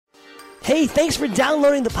Hey, thanks for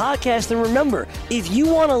downloading the podcast, and remember, if you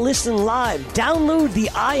want to listen live, download the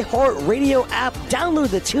iHeartRadio app,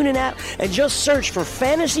 download the TuneIn app, and just search for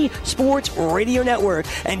Fantasy Sports Radio Network,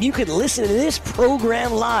 and you can listen to this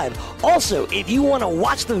program live. Also, if you want to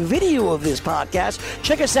watch the video of this podcast,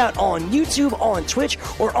 check us out on YouTube, on Twitch,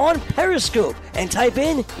 or on Periscope, and type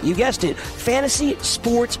in, you guessed it, Fantasy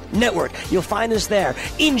Sports Network. You'll find us there.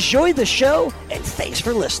 Enjoy the show, and thanks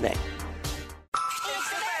for listening.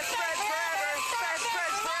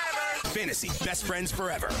 Fantasy Best Friends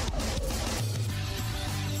Forever.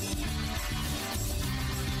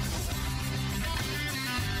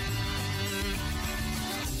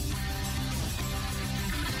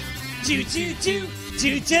 Do do do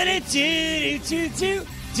do do do do do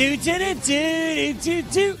do do do do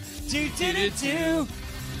do do do do.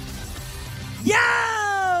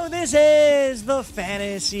 Yo, this is the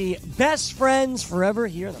Fantasy Best Friends Forever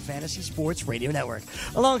here on the Fantasy Sports Radio Network.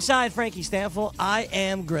 Alongside Frankie Stanfield, I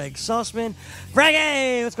am Greg Sussman.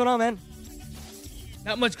 Frankie, what's going on, man?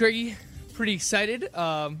 Not much, Greggy. Pretty excited.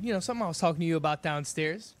 Something I was talking to you about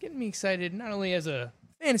downstairs, getting me excited not only as a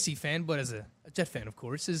fantasy fan, but as a Jet fan, of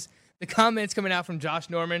course, is the comments coming out from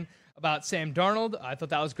Josh Norman about Sam Darnold. I thought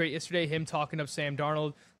that was great yesterday, him talking up Sam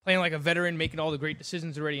Darnold, playing like a veteran, making all the great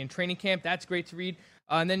decisions already in training camp. That's great to read.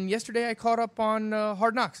 And then yesterday I caught up on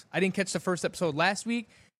Hard Knocks. I didn't catch the first episode last week,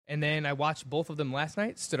 and then I watched both of them last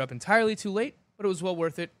night. Stood up entirely too late, but it was well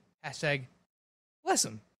worth it. Hashtag bless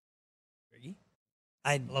him.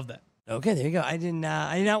 I love that. Okay, there you go. I did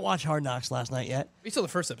not watch Hard Knocks last night yet. We saw the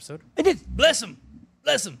first episode. I did. Bless him.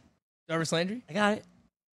 Bless him. Jarvis Landry? I got it.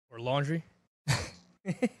 Or Laundry?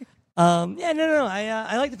 No.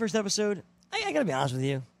 I like the first episode. I gotta be honest with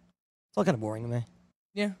you. It's all kind of boring to me.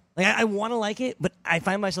 Yeah. Like, I want to like it, but I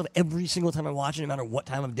find myself every single time I watch it, no matter what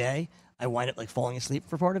time of day, I wind up like falling asleep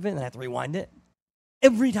for part of it, and then I have to rewind it.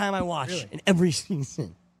 Every time I watch, in every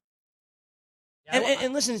season. Yeah,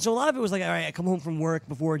 and listen, so a lot of it was like, all right, I come home from work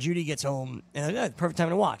before Judy gets home, and perfect time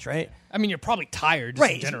to watch, right? I mean, you're probably tired, just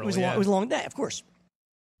right? In general. It was a long day, of course.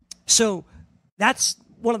 So that's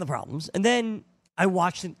one of the problems. And then I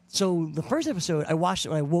watched it. So the first episode, I watched it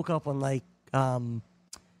when I woke up on like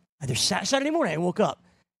either Saturday morning. I woke up,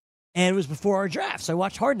 and it was before our draft, so I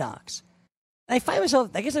watched Hard Knocks. And I find myself,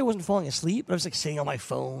 I guess I wasn't falling asleep, but I was like sitting on my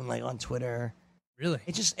phone, like on Twitter. Really?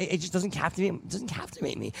 It just doesn't captivate. It doesn't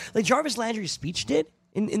captivate me. Like Jarvis Landry's speech did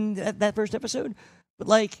in that first episode, but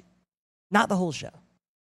like not the whole show.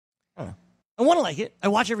 I don't know. I want to like it. I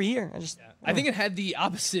watch every year. I think it had the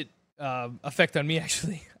opposite effect on me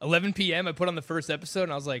actually. 11 p.m. I put on the first episode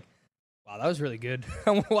and I was like, wow, that was really good.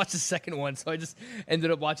 I want to watch the second one, so I just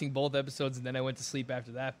ended up watching both episodes and then I went to sleep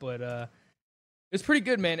after that. But it was pretty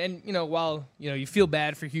good, man. And while you feel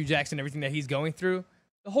bad for Hugh Jackson and everything that he's going through.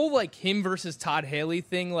 The whole, like, him versus Todd Haley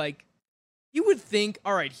thing, like, you would think,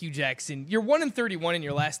 all right, Hugh Jackson, you're 1-31 in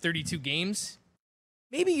your last 32 games.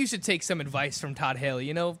 Maybe you should take some advice from Todd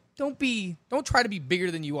Haley. Don't try to be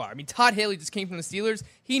bigger than you are. I mean, Todd Haley just came from the Steelers.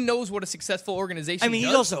 He knows what a successful organization does.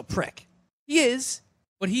 He's also a prick. He is,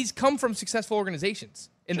 but he's come from successful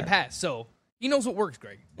organizations in the past, so he knows what works,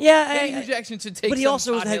 Greg. Yeah, Hugh Jackson should take but he some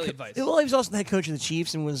also Todd Haley advice. Well, he was also the head coach of the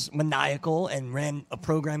Chiefs and was maniacal and ran a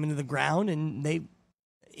program into the ground, and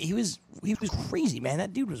he was crazy, man.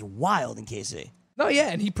 That dude was wild in KC. No, yeah,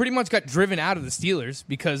 and he pretty much got driven out of the Steelers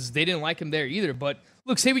because they didn't like him there either. But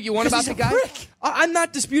look, say what you want about the guy. I'm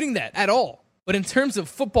not disputing that at all. But in terms of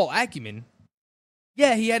football acumen,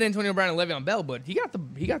 yeah, he had Antonio Brown and Le'Veon Bell, but he got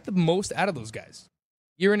the most out of those guys,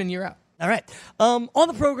 year in and year out. All right. On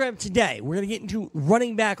the program today, we're going to get into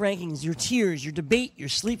running back rankings, your tiers, your debate, your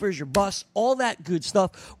sleepers, your busts, all that good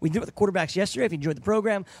stuff. We did it with the quarterbacks yesterday. If you enjoyed the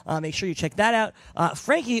program, make sure you check that out.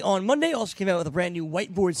 Frankie, on Monday, also came out with a brand new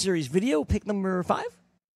whiteboard series video, pick number 5?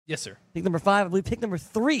 Yes, sir. Pick number 5. I believe pick number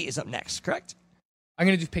 3 is up next, correct? I'm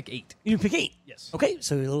going to do pick 8. You do pick 8? Yes. Okay,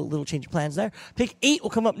 so a little change of plans there. Pick 8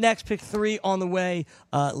 will come up next. Pick 3 on the way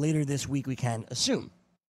later this week, we can assume.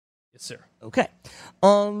 Yes, sir. Okay.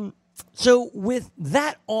 So with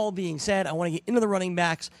that all being said, I want to get into the running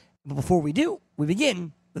backs. But before we do, we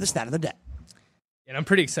begin with the stat of the day. And I'm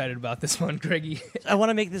pretty excited about this one, Greggy. I want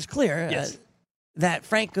to make this clear that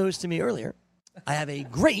Frank goes to me earlier. I have a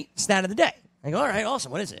great stat of the day. I go, all right,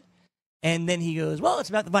 awesome. What is it? And then he goes, well, it's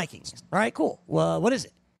about the Vikings. All right, cool. Well, what is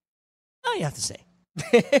it? Oh, you have to say.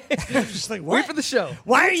 I'm just like, what? Wait for the show.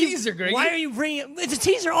 Why are you teaser, Greggy? Why are you bringing? It's a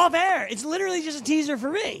teaser off air. It's literally just a teaser for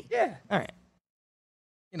me. Yeah. All right.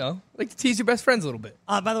 Like to tease your best friends a little bit.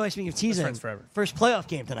 By the way, speaking of teasing, friends forever. First playoff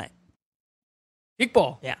game tonight.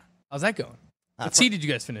 Kickball. Yeah. How's that going? What seed did you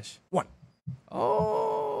guys finish? 1.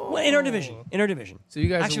 Oh. Well, in our division. So you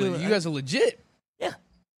guys are legit. Yeah.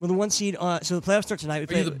 We're the 1 seed. So the playoffs start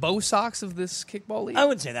tonight. Are you the Bo Sox of this kickball league? I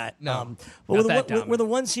wouldn't say that. No, but not we're the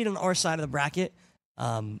 1 seed on our side of the bracket.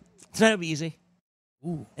 Tonight will be easy.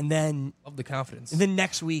 Ooh, and then love the confidence. And then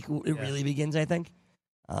next week it really begins, I think.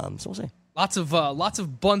 So we'll see. Lots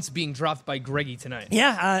of bunts being dropped by Greggy tonight.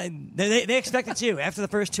 Yeah, they expect it too. After the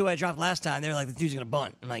first 2 I dropped last time, they were like, the dude's going to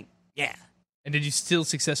bunt. I'm like, yeah. And did you still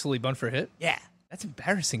successfully bunt for a hit? Yeah. That's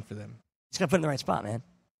embarrassing for them. Just got to put it in the right spot, man.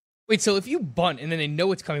 Wait, so if you bunt and then they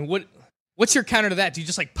know it's coming, what's your counter to that? Do you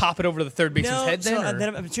just like pop it over to the third baseman's head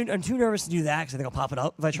then? So I'm too nervous to do that because I think I'll pop it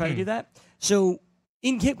up if I try to do that. So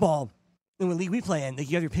in kickball, in the league we play in, like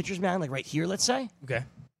you have your pitcher's mound like right here, let's say. Okay.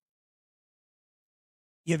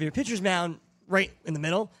 You have your pitcher's mound right in the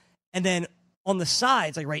middle, and then on the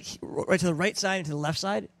sides, like right to the right side and to the left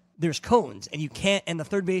side, there's cones, and you can't. And the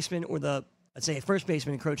third baseman or the let's say first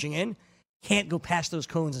baseman encroaching in can't go past those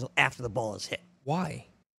cones until after the ball is hit. Why?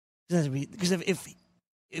 Because if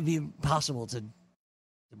it'd be impossible to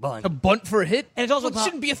bunt. To bunt for a hit? And it's also it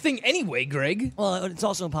shouldn't be a thing anyway, Greg. Well, it's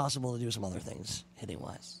also impossible to do some other things hitting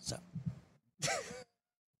wise. So.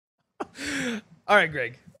 All right,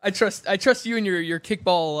 Greg. I trust you and your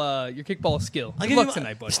kickball skill. Good luck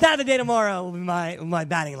tonight, buddy. Stat of the day tomorrow will be my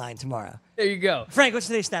batting line tomorrow. There you go. Frank, what's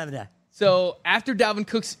today's stat of the day? So after Dalvin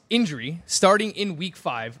Cook's injury, starting in Week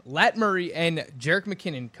 5, Lat Murray and Jerick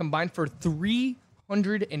McKinnon combined for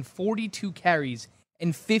 342 carries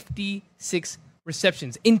and 56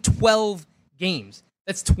 receptions in 12 games.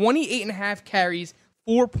 That's 28.5 carries,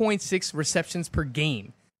 4.6 receptions per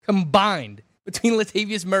game combined between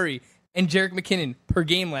Latavius Murray and Jerick McKinnon per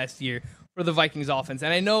game last year for the Vikings offense.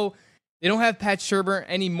 And I know they don't have Pat Shurmur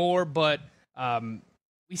anymore, but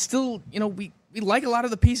we still, we like a lot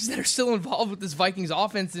of the pieces that are still involved with this Vikings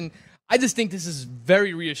offense. And I just think this is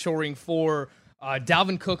very reassuring for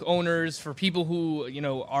Dalvin Cook owners, for people who,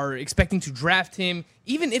 are expecting to draft him,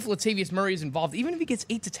 even if Latavius Murray is involved, even if he gets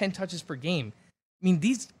 8 to 10 touches per game. I mean,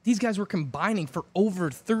 these guys were combining for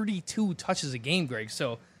over 32 touches a game, Greg.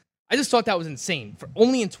 So I just thought that was insane. For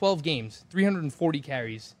only in 12 games, 340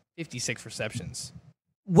 carries, 56 receptions.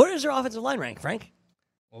 Where does their offensive line rank, Frank?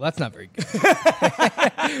 Well, that's not very good.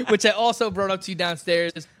 Which I also brought up to you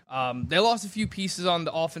downstairs. They lost a few pieces on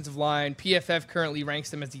the offensive line. PFF currently ranks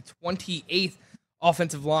them as the 28th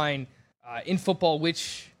offensive line in football,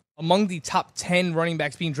 which among the top 10 running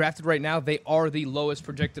backs being drafted right now, they are the lowest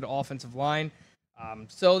projected offensive line.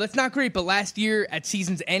 So that's not great, but last year at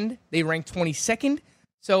season's end, they ranked 22nd.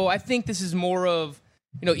 So I think this is more of,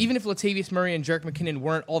 even if Latavius Murray and Jerick McKinnon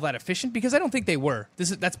weren't all that efficient, because I don't think they were.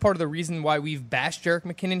 That's part of the reason why we've bashed Jerick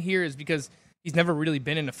McKinnon here is because he's never really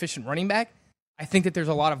been an efficient running back. I think that there's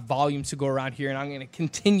a lot of volume to go around here, and I'm going to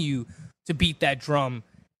continue to beat that drum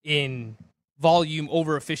in volume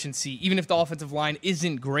over efficiency. Even if the offensive line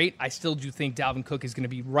isn't great, I still do think Dalvin Cook is going to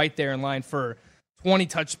be right there in line for 20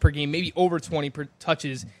 touches per game, maybe over 20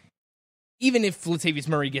 touches. Even if Latavius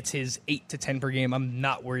Murray gets his 8 to 10 per game, I'm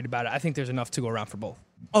not worried about it. I think there's enough to go around for both.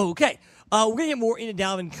 Okay. We're going to get more into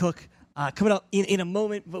Dalvin Cook coming up in a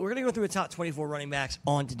moment, but we're going to go through the top 24 running backs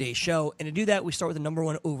on today's show. And to do that, we start with the number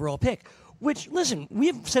 1 overall pick, which, listen, we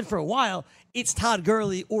have said for a while, it's Todd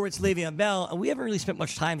Gurley or it's Le'Veon Bell, and we haven't really spent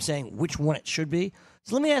much time saying which one it should be.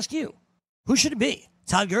 So let me ask you, who should it be?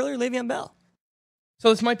 Todd Gurley or Le'Veon Bell? So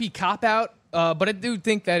this might be cop-out, but I do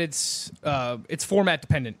think that it's format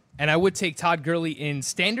dependent. And I would take Todd Gurley in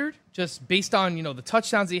standard, just based on, the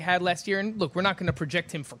touchdowns he had last year. And look, we're not going to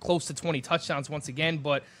project him for close to 20 touchdowns once again,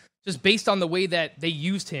 but just based on the way that they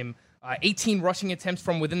used him, 18 rushing attempts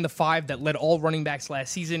from within the 5 that led all running backs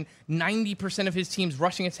last season, 90% of his team's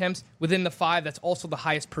rushing attempts within the 5. That's also the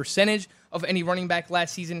highest percentage of any running back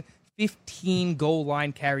last season. 15 goal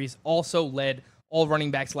line carries also led all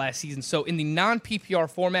running backs last season. So in the non-PPR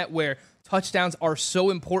format where touchdowns are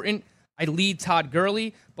so important, I lead Todd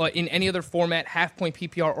Gurley, but in any other format, half-point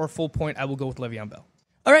PPR or full point, I will go with Le'Veon Bell.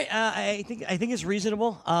 All right, I think it's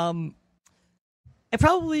reasonable. I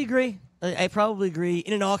probably agree.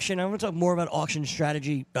 In an auction, I'm going to talk more about auction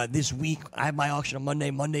strategy this week. I have my auction on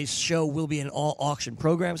Monday. Monday's show will be an all-auction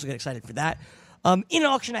program, so get excited for that. In an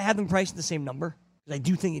auction, I have them priced at the same number. I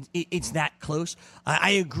do think it's that close.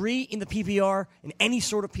 I agree in the PPR, in any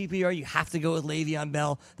sort of PPR, you have to go with Le'Veon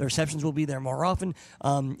Bell. The receptions will be there more often.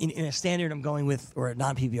 In a standard, I'm going with, or a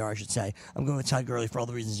non-PPR, I should say, I'm going with Todd Gurley for all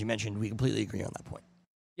the reasons you mentioned. We completely agree on that point.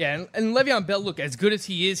 Yeah, and Le'Veon Bell, look, as good as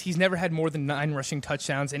he is, he's never had more than 9 rushing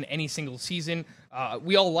touchdowns in any single season.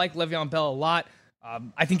 We all like Le'Veon Bell a lot.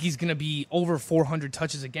 I think he's going to be over 400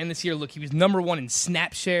 touches again this year. Look, he was number 1 in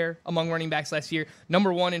snap share among running backs last year,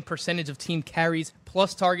 number 1 in percentage of team carries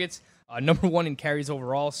plus targets, number 1 in carries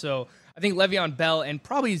overall. So I think Le'Veon Bell and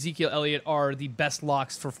probably Ezekiel Elliott are the best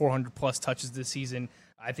locks for 400-plus touches this season.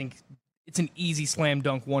 I think it's an easy slam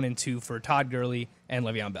dunk 1 and 2 for Todd Gurley and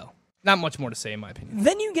Le'Veon Bell. Not much more to say, in my opinion.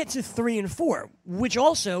 Then you get to 3 and 4, which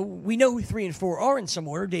also, we know who 3 and 4 are in some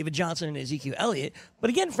order, David Johnson and Ezekiel Elliott. But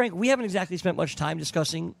again, Frank, we haven't exactly spent much time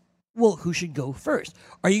discussing, well, who should go first.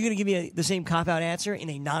 Are you going to give me the same cop-out answer in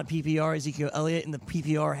a non-PPR Ezekiel Elliott, in the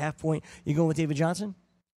PPR half point, you're going with David Johnson?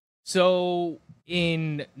 So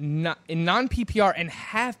in non-PPR and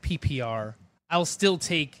half PPR, I'll still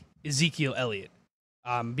take Ezekiel Elliott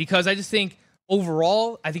because I just think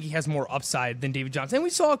overall, I think he has more upside than David Johnson. And we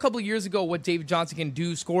saw a couple of years ago what David Johnson can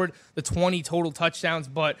do, scored the 20 total touchdowns,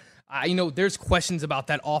 but there's questions about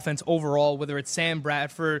that offense overall, whether it's Sam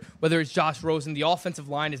Bradford, whether it's Josh Rosen. The offensive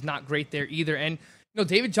line is not great there either. And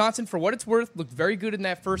David Johnson, for what it's worth, looked very good in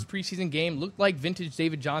that first preseason game, looked like vintage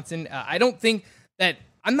David Johnson. I don't think that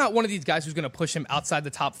I'm not one of these guys who's going to push him outside the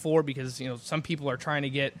top 4 because, some people are trying to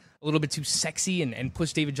get a little bit too sexy and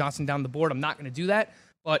push David Johnson down the board. I'm not going to do that.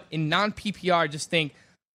 But in non-PPR, I just think,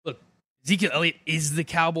 look, Ezekiel Elliott is the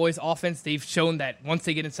Cowboys' offense. They've shown that once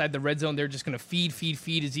they get inside the red zone, they're just going to feed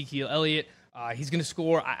Ezekiel Elliott. He's going to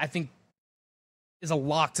score, I think, is a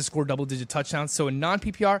lock to score double-digit touchdowns. So in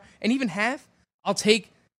non-PPR, and even half, I'll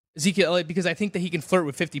take Ezekiel Elliott because I think that he can flirt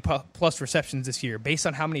with 50-plus receptions this year based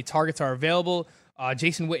on how many targets are available.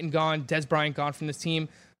 Jason Witten gone, Des Bryant gone from this team.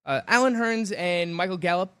 Allen Hurns and Michael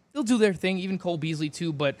Gallup, they'll do their thing, even Cole Beasley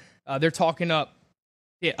too, but they're talking up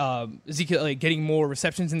Ezekiel Elliott getting more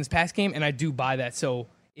receptions in this past game, and I do buy that. So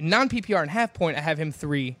in non-PPR and half point, I have him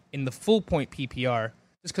 3. In the full point PPR,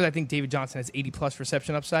 just because I think David Johnson has 80-plus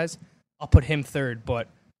reception upsides, I'll put him 3rd. But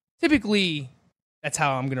typically, that's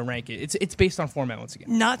how I'm going to rank it. It's based on format once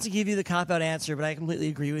again. Not to give you the cop-out answer, but I completely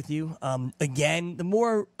agree with you. Again, the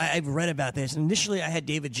more I've read about this, initially I had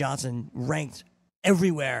David Johnson ranked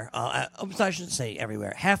everywhere. I shouldn't say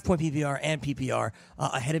everywhere. Half-point PPR and PPR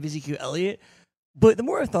ahead of Ezekiel Elliott. But the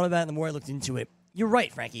more I thought about it, the more I looked into it, you're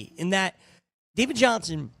right, Frankie, in that David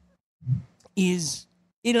Johnson is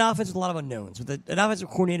in an offense with a lot of unknowns. With an offensive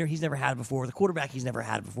coordinator he's never had before, the quarterback he's never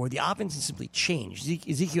had before, the offense has simply changed.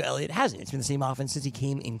 Ezekiel Elliott hasn't. It's been the same offense since he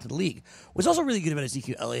came into the league. What's also really good about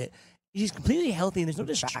Ezekiel Elliott is he's completely healthy and there's no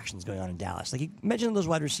distractions going on in Dallas. Like, you mentioned those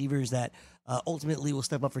wide receivers that ultimately will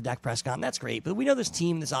step up for Dak Prescott, and that's great. But we know this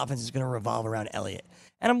team, this offense is going to revolve around Elliott.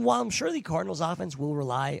 And while I'm sure the Cardinals' offense will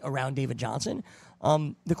rely around David Johnson,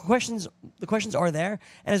 the questions are there.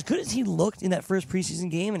 And as good as he looked in that first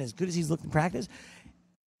preseason game and as good as he's looked in practice,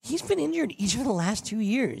 he's been injured each of the last 2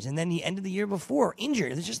 years. And then the end of the year before,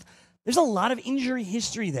 injured. There's a lot of injury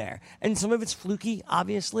history there. And some of it's fluky,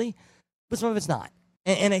 obviously, but some of it's not.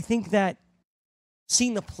 And I think that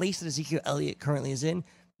seeing the place that Ezekiel Elliott currently is in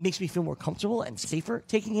makes me feel more comfortable and safer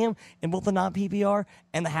taking him in both the non-PPR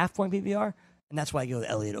and the half-point PPR. And that's why I go with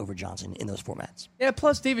Elliott over Johnson in those formats. Yeah,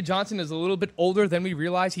 plus David Johnson is a little bit older than we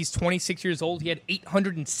realize. He's 26 years old. He had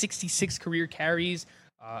 866 career carries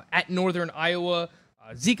at Northern Iowa.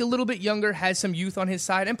 Zeke, a little bit younger, has some youth on his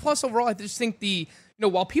side. And plus, overall, I just think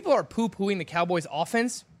while people are poo-pooing the Cowboys'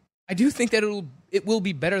 offense, I do think that it will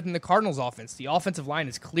be better than the Cardinals' offense. The offensive line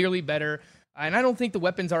is clearly better, and I don't think the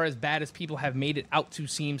weapons are as bad as people have made it out to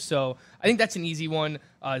seem. So I think that's an easy one.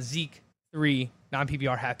 Zeke, 3,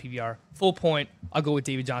 non-PPR, half PPR. Full point, I'll go with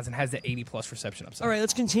David Johnson, has the 80-plus reception upside. All right,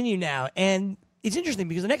 let's continue now. And it's interesting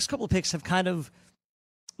because the next couple of picks have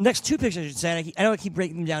next 2 picks, I should say, and I know I keep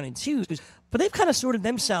breaking them down in 2s, but they've kind of sorted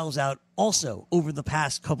themselves out also over the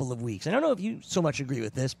past couple of weeks. And I don't know if you so much agree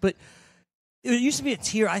with this, but it used to be a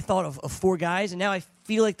tier, I thought, of 4 guys, and now I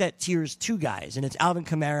feel like that tier is 2 guys, and it's Alvin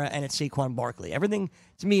Kamara and it's Saquon Barkley. Everything,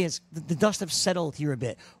 to me, is the dust have settled here a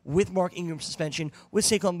bit with Mark Ingram's suspension, with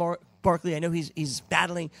Saquon Barkley. I know he's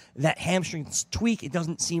battling that hamstring tweak. It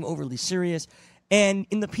doesn't seem overly serious. And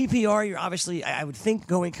in the PPR, you're obviously, I would think,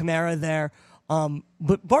 going Kamara there.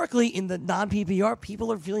 But Barkley in the non-PPR,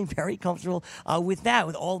 people are feeling very comfortable with that,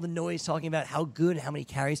 with all the noise talking about how good, how many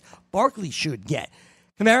carries Barkley should get.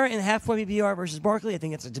 Kamara in half-point PPR versus Barkley, I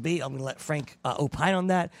think it's a debate. I'm going to let Frank opine on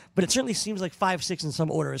that. But it certainly seems like 5-6 in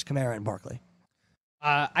some order is Kamara and Barkley.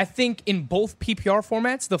 I think in both PPR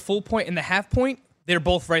formats, the full point and the half point, they're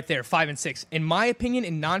both right there, 5 and 6. In my opinion,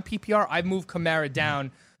 in non-PPR, I've moved Kamara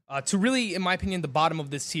down to really, in my opinion, the bottom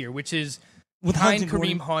of this tier, which is behind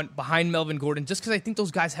Kareem Hunt, behind Melvin Gordon, just because I think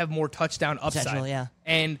those guys have more touchdown upside. Yeah.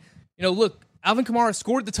 And, look, Alvin Kamara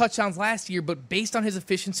scored the touchdowns last year, but based on his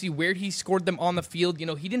efficiency, where he scored them on the field,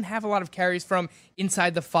 he didn't have a lot of carries from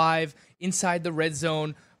inside the 5, inside the red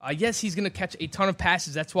zone. Yes, he's going to catch a ton of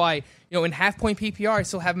passes. That's why, in half-point PPR, I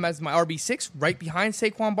still have him as my RB6, right behind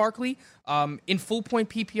Saquon Barkley. In full-point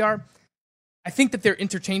PPR, I think that they're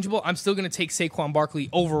interchangeable. I'm still going to take Saquon Barkley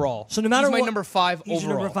overall. So no matter he's my what, number 5 he's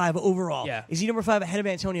overall. Number 5 overall. Yeah. Is he number 5 ahead of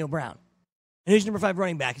Antonio Brown? And who's number 5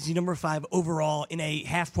 running back? Is he number 5 overall in a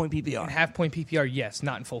half-point PPR? In half-point PPR, yes,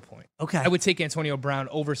 not in full point. Okay. I would take Antonio Brown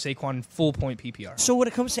over Saquon in full-point PPR. So when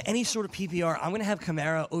it comes to any sort of PPR, I'm going to have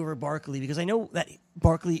Kamara over Barkley because I know that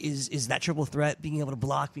Barkley is that triple threat, being able to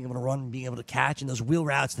block, being able to run, being able to catch, and those wheel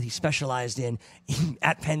routes that he specialized in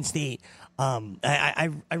at Penn State.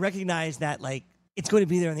 I recognize that, like, it's going to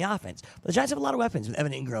be there in the offense. But the Giants have a lot of weapons with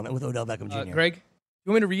Evan Ingram and with Odell Beckham Jr. Greg,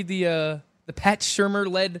 you want me to read the Pat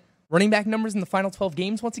Shurmur-led running back numbers in the final 12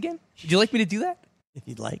 games once again? Would you like me to do that? If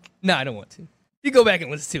you'd like. No, I don't want to. You go back and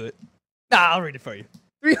listen to it. Nah, I'll read it for you.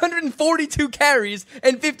 342 carries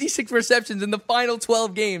and 56 receptions in the final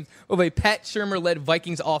 12 games of a Pat Shurmur-led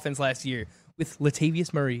Vikings offense last year with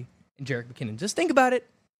Latavius Murray and Jerick McKinnon. Just think about it.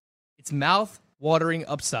 It's mouth-watering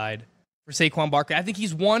upside for Saquon Barkley. I think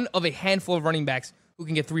he's one of a handful of running backs who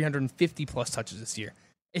can get 350-plus touches this year.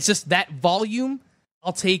 It's just that volume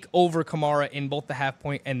I'll take over Kamara in both the half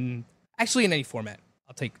point and actually in any format.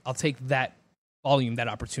 I'll take that volume, that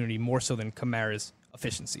opportunity, more so than Kamara's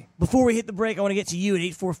efficiency. Before we hit the break, I want to get to you at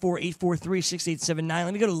 844-843-6879.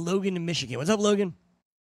 Let me go to Logan in Michigan. What's up, Logan?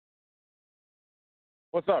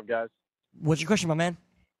 What's up, guys? What's your question, my man?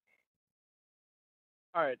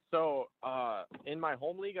 All right, so in my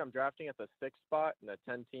home league, I'm drafting at the 6th spot in a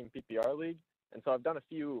 10-team PPR league. And so I've done a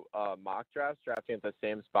few mock drafts, drafting at the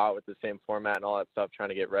same spot with the same format and all that stuff, trying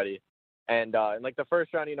to get ready. And in like the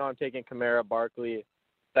first round, I'm taking Kamara, Barkley.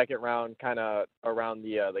 Second round, kind of around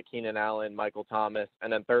the Keenan Allen, Michael Thomas.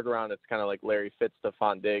 And then third round, it's kind of like Larry Fitz,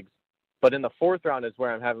 Stephon Diggs. But in the fourth round is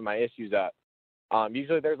where I'm having my issues at.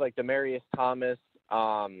 Usually there's like Demaryius Thomas,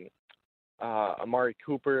 Amari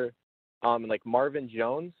Cooper, and like Marvin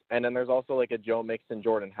Jones. And then there's also like a Joe Mixon,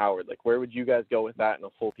 Jordan Howard. Like, where would you guys go with that in a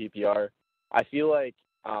full PPR? I feel like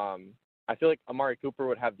Amari Cooper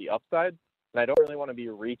would have the upside, and I don't really want to be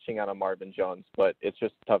reaching on a Marvin Jones, but it's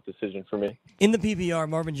just a tough decision for me. In the PPR,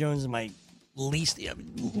 Marvin Jones is my least.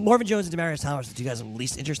 Marvin Jones and Demaryius Thomas are the two guys I'm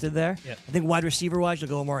least interested there. Yeah. I think wide receiver-wise, you'll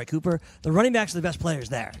go Amari Cooper. The running backs are the best players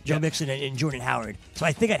there, Joe Mixon and Jordan Howard. So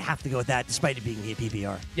I think I'd have to go with that, despite it being a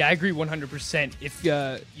PPR. Yeah, I agree 100%. If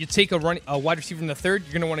you take a wide receiver in the third,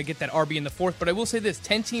 you're going to want to get that RB in the fourth. But I will say this,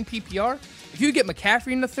 10-team PPR, if you get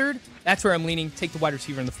McCaffrey in the third, that's where I'm leaning. Take the wide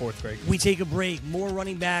receiver in the fourth, Greg. We take a break. More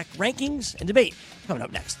running back rankings and debate coming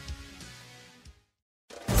up next.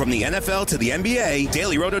 From the NFL to the NBA,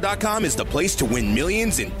 DailyRoto.com is the place to win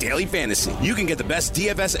millions in daily fantasy. You can get the best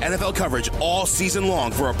DFS NFL coverage all season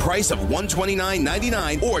long for a price of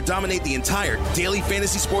 $129.99 or dominate the entire daily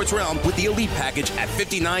fantasy sports realm with the Elite Package at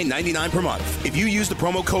 $59.99 per month. If you use the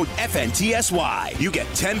promo code FNTSY, you get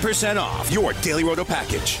 10% off your Daily Roto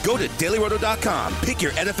package. Go to DailyRoto.com, pick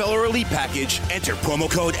your NFL or Elite Package, enter promo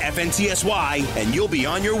code FNTSY, and you'll be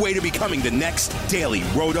on your way to becoming the next Daily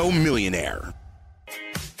Roto millionaire.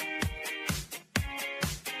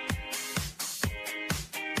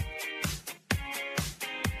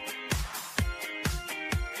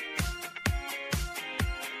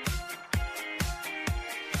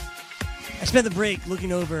 I spent the break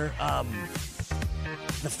looking over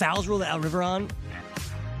the fouls rule that Al Riveron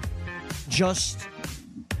just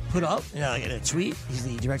put up in a tweet. He's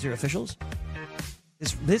the director of officials.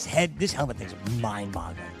 This helmet thing's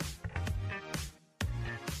mind-boggling.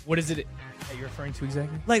 What is it that you're referring to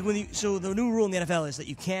exactly? Like so the new rule in the NFL is that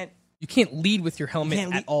you can't lead with your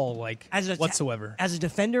helmet at all, like whatsoever. As a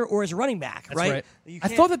defender or as a running back, That's right? I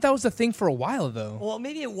thought that was the thing for a while, though. Well,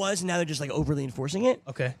 maybe it was, and now they're just like overly enforcing it.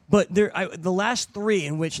 Okay. But the last three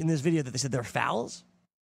in this video that they said they're fouls,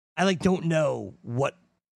 I don't know what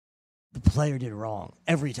the player did wrong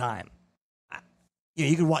every time.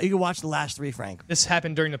 You could watch the last three, Frank. This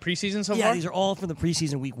happened during the preseason so far? Yeah, these are all from the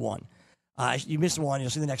preseason week 1. You missed one, you'll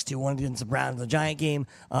see the next two. One against the Browns, the Giant game,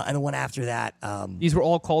 and the one after that. These were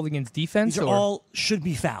all called against defense? These are all should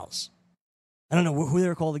be fouls. I don't know who they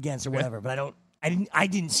were called against or whatever, but I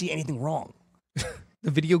didn't see anything wrong. The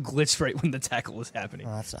video glitched right when the tackle was happening.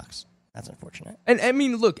 Oh, that sucks. That's unfortunate. And I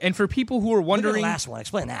mean, look, and for people who are wondering, look at the last one.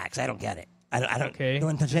 Explain that because I don't get it. I don't. Okay, no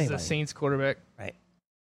one touched this anybody. is a Saints quarterback, right?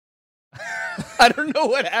 I don't know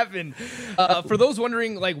what happened. For those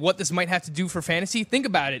wondering, what this might have to do for fantasy, think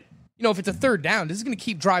about it. If it's a third down, this is going to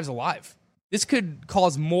keep drives alive. This could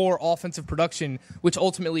cause more offensive production, which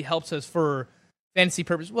ultimately helps us for fantasy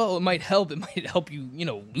purposes. Well, it might help. It might help you,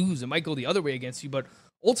 lose. It might go the other way against you. But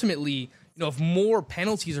ultimately, if more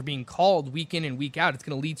penalties are being called week in and week out, it's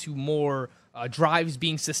going to lead to more drives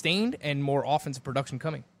being sustained and more offensive production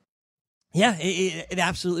coming. Yeah, it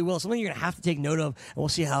absolutely will. Something you're going to have to take note of, and we'll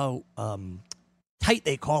see how tight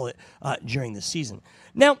they call it during the season.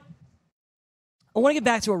 Now, I want to get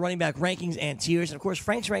back to our running back rankings and tiers. And, of course,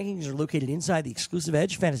 Frank's rankings are located inside the Exclusive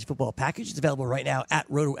Edge Fantasy Football Package. It's available right now at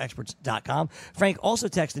rotoexperts.com. Frank also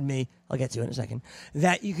texted me, I'll get to it in a second,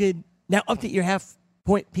 that you could now update your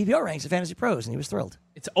half-point PPR ranks of Fantasy Pros, and he was thrilled.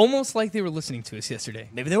 It's almost like they were listening to us yesterday.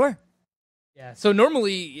 Maybe they were. Yeah, so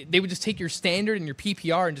normally they would just take your standard and your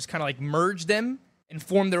PPR and just kind of like merge them and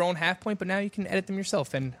form their own half point, but now you can edit them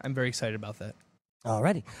yourself, and I'm very excited about that.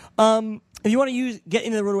 Alrighty. If you want to get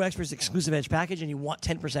into the Roto Experts Exclusive Edge package and you want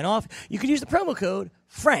 10% off, you can use the promo code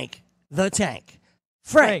Frank the Tank.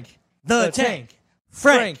 Frank the Tank.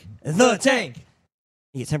 Frank the Tank.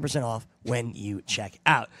 You get 10% off when you check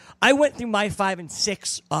out. I went through my 5 and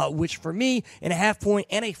 6, which for me, in a half point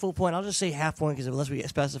and a full point, I'll just say half point because unless we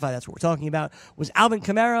specify that's what we're talking about, was Alvin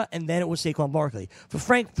Kamara, and then it was Saquon Barkley. For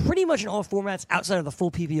Frank, pretty much in all formats outside of the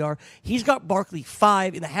full PPR, he's got Barkley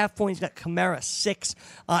 5. In the half point, he's got Kamara 6.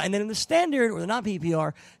 And then in the standard, or the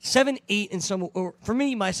non-PPR, 7, 8, and some, or for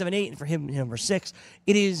me, my 7, 8, and for him, number 6,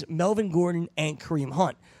 it is Melvin Gordon and Kareem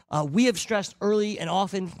Hunt. We have stressed early and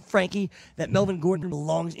often, Frankie, that Melvin Gordon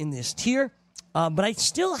belongs in this tier, but I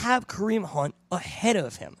still have Kareem Hunt ahead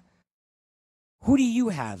of him. Who do you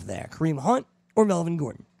have there, Kareem Hunt or Melvin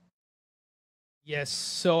Gordon? Yes,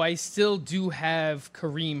 so I still do have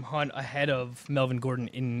Kareem Hunt ahead of Melvin Gordon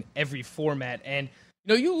in every format. And,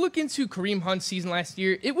 you look into Kareem Hunt's season last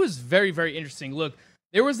year, it was very, very interesting. Look,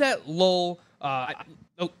 there was that lull.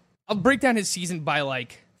 I'll break down his season by,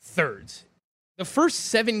 thirds. The first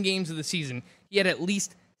 7 games of the season, he had at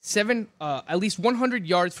least 100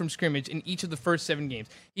 yards from scrimmage in each of the first 7 games.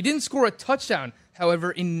 He didn't score a touchdown, however,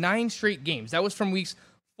 in 9 straight games. That was from weeks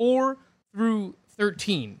 4 through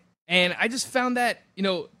 13. And I just found that,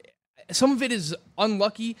 some of it is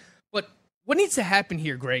unlucky, but what needs to happen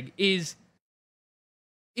here, Greg, is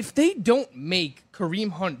if they don't make Kareem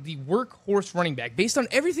Hunt the workhorse running back, based on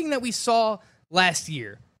everything that we saw last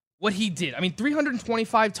year, what he did.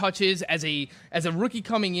 325 touches as a rookie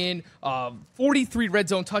coming in, 43 red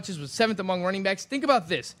zone touches, was 7th among running backs. Think about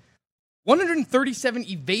this. 137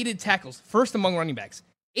 evaded tackles, 1st among running backs.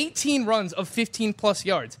 18 runs of 15-plus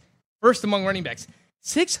yards, 1st among running backs.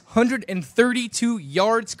 632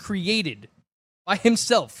 yards created by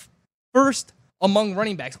himself, 1st among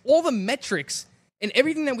running backs. All the metrics and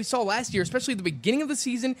everything that we saw last year, especially the beginning of the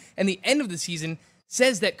season and the end of the season,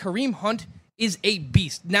 says that Kareem Hunt is a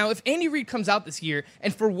beast. Now, if Andy Reid comes out this year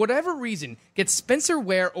and for whatever reason gets Spencer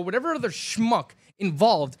Ware or whatever other schmuck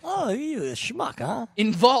involved... Oh, you a schmuck, huh?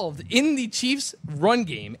 ...involved in the Chiefs' run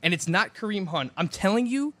game, and it's not Kareem Hunt, I'm telling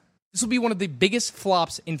you, this will be one of the biggest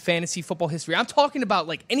flops in fantasy football history. I'm talking about,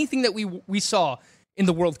 anything that we saw in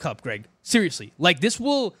the World Cup, Greg. Seriously. This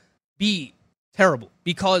will be terrible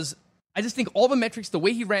because I just think all the metrics, the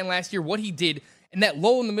way he ran last year, what he did, and that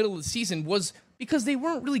lull in the middle of the season was... because they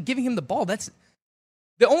weren't really giving him the ball. That's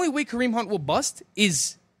the only way Kareem Hunt will bust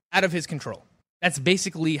is out of his control. That's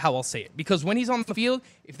basically how I'll say it. Because when he's on the field,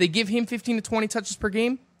 if they give him 15 to 20 touches per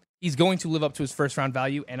game, he's going to live up to his first-round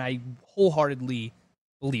value, and I wholeheartedly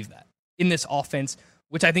believe that in this offense,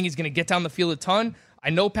 which I think he's going to get down the field a ton. I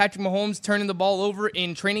know Patrick Mahomes turning the ball over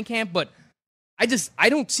in training camp, but I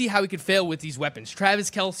don't see how he could fail with these weapons. Travis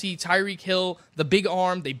Kelce, Tyreek Hill, the big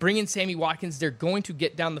arm, they bring in Sammy Watkins. They're going to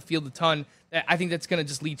get down the field a ton. I think that's going to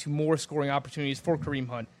just lead to more scoring opportunities for Kareem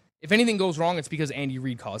Hunt. If anything goes wrong, it's because Andy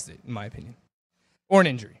Reid caused it, in my opinion. Or an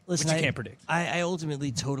injury, which you can't predict. I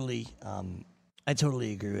ultimately totally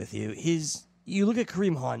agree with you. You look at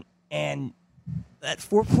Kareem Hunt, and that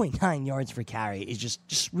 4.9 yards per carry is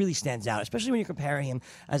just really stands out, especially when you're comparing him,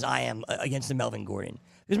 as I am, against the Melvin Gordon.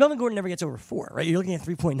 Because Melvin Gordon never gets over 4, right? You're looking at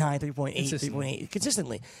 3.9, 3.8, 3.8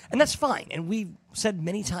 consistently. And that's fine. And we've said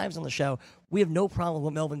many times on the show, we have no problem with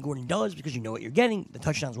what Melvin Gordon does because you know what you're getting. The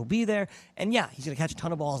touchdowns will be there. And yeah, he's going to catch a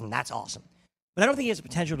ton of balls, and that's awesome. But I don't think he has the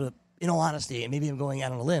potential to, in all honesty, and maybe I'm going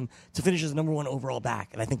out on a limb, to finish as the number 1 overall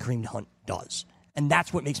back. And I think Kareem Hunt does. And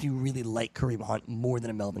that's what makes me really like Kareem Hunt more than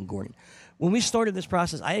a Melvin Gordon. When we started this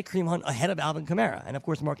process, I had Kareem Hunt ahead of Alvin Kamara. And of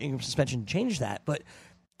course, the Mark Ingram suspension changed that. But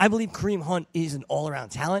I believe Kareem Hunt is an all-around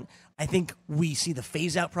talent. I think we see the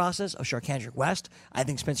phase-out process of Charcandrick West. I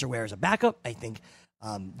think Spencer Ware is a backup. I think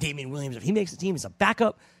Damian Williams, if he makes the team, is a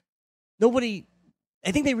backup. I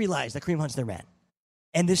think they realize that Kareem Hunt's their man.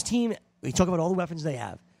 And this team, we talk about all the weapons they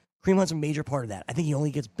have. Kareem Hunt's a major part of that. I think he only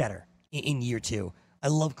gets better in year 2. I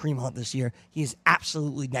love Kareem Hunt this year. He is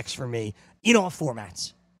absolutely next for me in all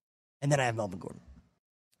formats. And then I have Melvin Gordon.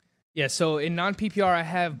 Yeah, so in non-PPR, I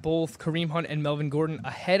have both Kareem Hunt and Melvin Gordon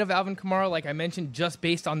ahead of Alvin Kamara, like I mentioned, just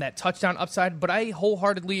based on that touchdown upside. But I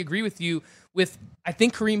wholeheartedly agree with you I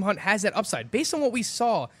think Kareem Hunt has that upside. Based on what we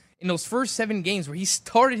saw in those first 7 games where he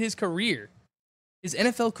started his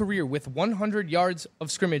NFL career with 100 yards of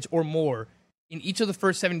scrimmage or more in each of the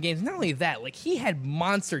first 7 games. Not only that, like he had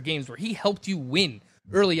monster games where he helped you win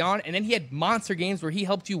early on, and then he had monster games where he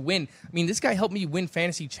helped you win. I mean, this guy helped me win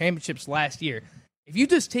fantasy championships last year. If you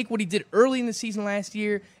just take what he did early in the season last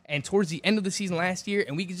year and towards the end of the season last year,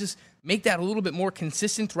 and we could just make that a little bit more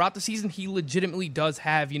consistent throughout the season, he legitimately does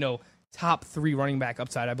have, top 3 running back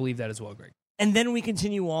upside. I believe that as well, Greg. And then we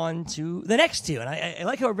continue on to the next 2. And I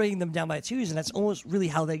like how we're breaking them down by 2s, and that's almost really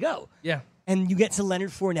how they go. Yeah. And you get to Leonard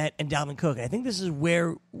Fournette and Dalvin Cook. And I think this is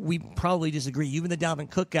where we probably disagree. You've been the Dalvin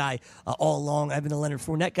Cook guy all along. I've been the Leonard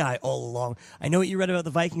Fournette guy all along. I know what you read about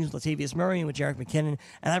the Vikings with Latavius Murray and with Jerick McKinnon,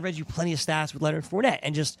 and I've read you plenty of stats with Leonard Fournette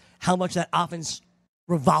and just how much that offense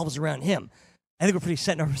revolves around him. I think we're pretty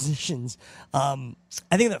set in our positions. I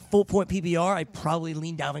think that full point PPR, I probably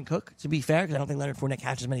lean Dalvin Cook, to be fair, because I don't think Leonard Fournette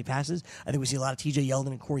catches many passes. I think we see a lot of TJ Yeldon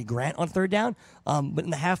and Corey Grant on third down. But in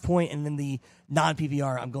the half point and then the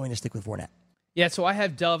non-PPR, I'm going to stick with Fournette. Yeah, so I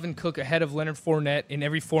have Dalvin Cook ahead of Leonard Fournette in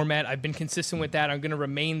every format. I've been consistent with that. I'm going to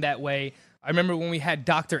remain that way. I remember when we had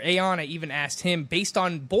Dr. A on, I even asked him, based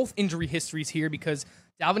on both injury histories here, because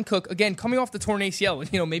Dalvin Cook, again, coming off the torn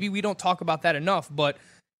ACL, maybe we don't talk about that enough, but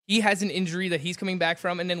he has an injury that he's coming back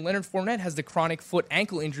from, and then Leonard Fournette has the chronic foot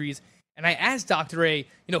ankle injuries. And I asked Dr. A,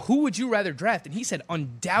 who would you rather draft? And he said,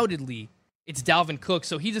 undoubtedly, it's Dalvin Cook.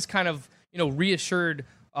 So he just kind of, reassured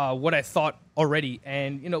what I thought already.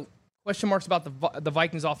 And, question marks about the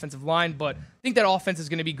Vikings offensive line, but I think that offense is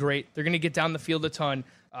going to be great. They're going to get down the field a ton.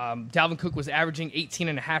 Dalvin Cook was averaging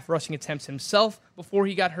 18.5 rushing attempts himself before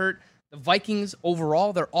he got hurt. The Vikings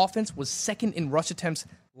overall, their offense was second in rush attempts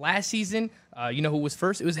last season. Who was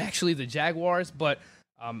first? It was actually the Jaguars, but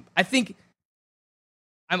I think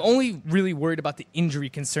I'm only really worried about the injury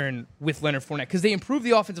concern with Leonard Fournette because they improved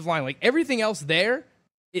the offensive line. Like everything else there,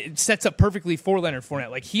 it sets up perfectly for Leonard Fournette.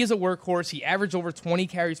 Like he is a workhorse. He averaged over 20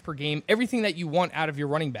 carries per game. Everything that you want out of your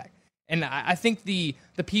running back. And I think the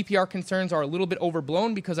PPR concerns are a little bit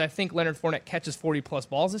overblown because I think Leonard Fournette catches 40-plus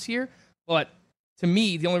balls this year. But to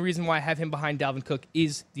me, the only reason why I have him behind Dalvin Cook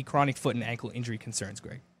is the chronic foot and ankle injury concerns,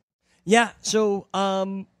 Greg. Yeah, so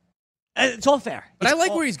it's all fair. But I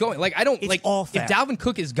like where he's going. Like I don't like all fair. If Dalvin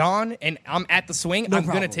Cook is gone and I'm at the swing, I'm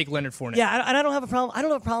going to take Leonard Fournette. Yeah, and I don't have a problem. I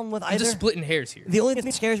don't have a problem with either. I'm just splitting hairs here. The only thing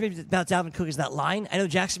that scares me about Dalvin Cook is that line. I know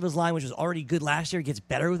Jacksonville's line, which was already good last year, gets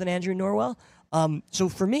better with an Andrew Norwell. So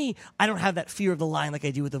for me, I don't have that fear of the line like I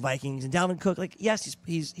do with the Vikings. And Dalvin Cook, yes,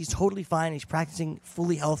 he's totally fine. He's practicing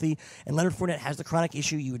fully healthy. And Leonard Fournette has the chronic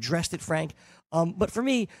issue. You addressed it, Frank. But for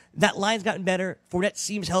me, that line's gotten better. Fournette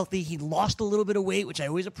seems healthy. He lost a little bit of weight, which I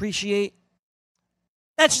always appreciate.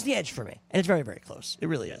 That's just the edge for me. And it's very, very close. It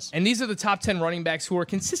really is. And these are the top 10 running backs who are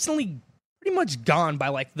consistently pretty much gone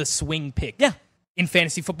by the swing pick in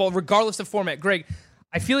fantasy football, regardless of format. Greg,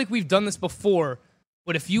 I feel like we've done this before.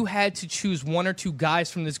 But if you had to choose one or two guys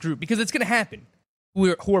from this group, because it's going to happen,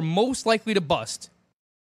 who are most likely to bust,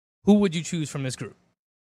 who would you choose from this group?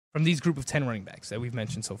 From these group of 10 running backs that we've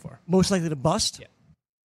mentioned so far? Most likely to bust? Yeah.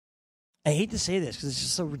 I hate to say this because it's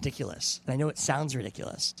just so ridiculous. And I know it sounds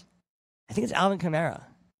ridiculous. I think it's Alvin Kamara.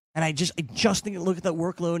 And I just think look at that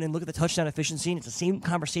workload and look at the touchdown efficiency. And it's the same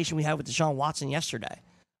conversation we had with Deshaun Watson yesterday.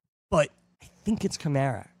 But I think it's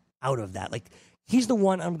Kamara out of that. He's the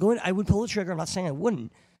one I would pull the trigger. I'm not saying I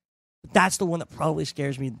wouldn't. But that's the one that probably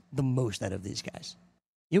scares me the most out of these guys.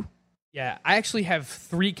 You? Yeah, I actually have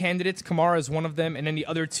 3 candidates. Kamara is one of them, and then the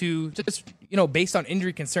other 2, just based on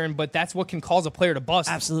injury concern, but that's what can cause a player to bust.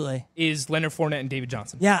 Absolutely. Is Leonard Fournette and David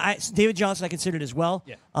Johnson. Yeah, David Johnson I considered as well.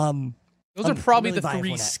 Yeah. Those are probably the 3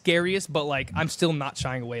 Fournette. scariest, but I'm still not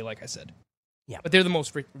shying away, like I said. Yeah. But they're the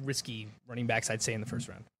most risky running backs, I'd say, in the first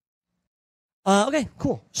round. Okay,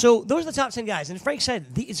 cool. So those are the top 10 guys. And Frank said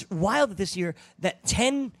it's wild that this year that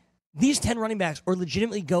these 10 running backs are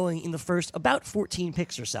legitimately going in the first about 14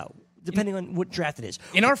 picks or so, depending on what draft it is.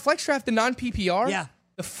 In our flex draft, the non-PPR,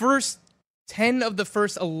 the first 10 of the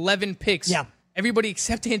first 11 picks, everybody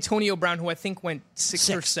except Antonio Brown, who I think went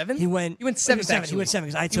 6th or 7th. He went 7th, actually. He went 7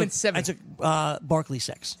 because I took Barkley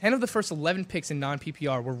 6. 10 of the first 11 picks in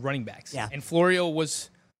non-PPR were running backs. Yeah. And Florio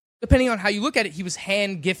was, depending on how you look at it, he was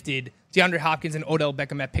hand-gifted DeAndre Hopkins and Odell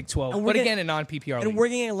Beckham at pick 12, but again, a non-PPR league. And we're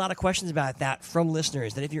getting a lot of questions about that from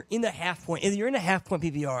listeners, that if you're in the half-point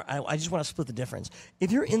PPR, I just want to split the difference.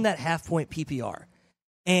 If you're in that half-point PPR,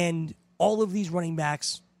 and all of these running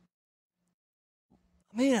backs,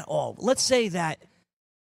 maybe not all, but let's say that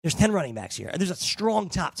there's 10 running backs here. There's a strong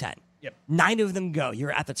top 10. Yep. 9 of them go.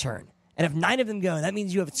 You're at the turn. And if 9 of them go, that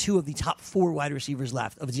means you have 2 of the top 4 wide receivers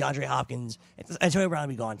left of DeAndre Hopkins. Antonio Brown will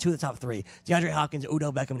be gone. 2 of the top 3. DeAndre Hopkins,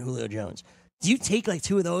 Odell Beckham, and Julio Jones. Do you take like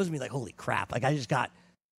two of those and be like, holy crap, like I just got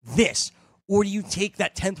this? Or do you take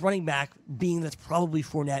that 10th running back, being that's probably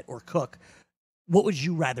Fournette or Cook? What would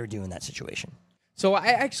you rather do in that situation? So I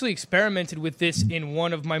actually experimented with this in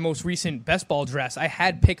one of my most recent best ball drafts. I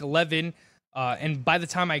had pick 11, and by the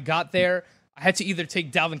time I got there, I had to either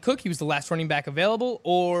take Dalvin Cook, he was the last running back available,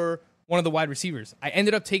 or one of the wide receivers. I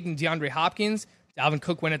ended up taking DeAndre Hopkins. Dalvin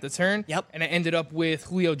Cook went at the turn. Yep. And I ended up with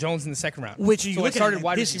Julio Jones in the second round. Which you so I started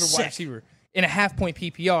wide receiver in a half-point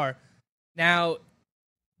PPR. Now,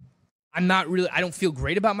 I don't feel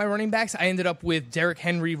great about my running backs. I ended up with Derrick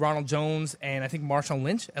Henry, Ronald Jones, and I think Marshawn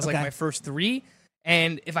Lynch as like my first three.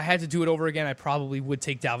 And if I had to do it over again, I probably would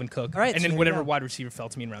take Dalvin Cook. All right, and then whatever wide receiver fell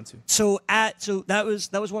to me in round 2. So that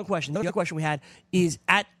was one question. The other question we had is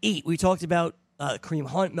at 8, we talked about Kareem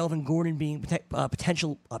Hunt, Melvin Gordon being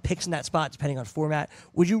potential picks in that spot, depending on format.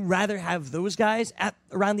 Would you rather have those guys at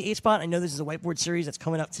around the 8 spot? I know this is a whiteboard series that's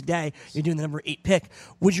coming up today. You're doing the number 8 pick.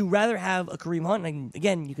 Would you rather have a Kareem Hunt? And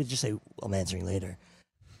again, you could just say, I'm answering later.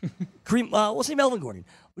 Kareem, we'll say Melvin Gordon.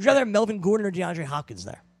 Would you rather have Melvin Gordon or DeAndre Hopkins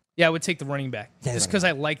there? Yeah, I would take the running back. Just because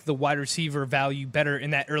I like the wide receiver value better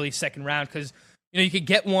in that early second round. Because you could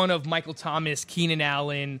get one of Michael Thomas, Keenan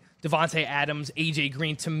Allen, Devontae Adams, A.J.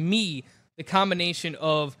 Green. To me, the combination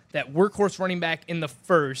of that workhorse running back in the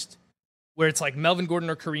first, where it's like Melvin Gordon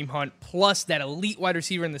or Kareem Hunt, plus that elite wide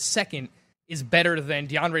receiver in the second, is better than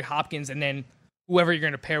DeAndre Hopkins and then whoever you're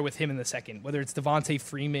going to pair with him in the second, whether it's Devontae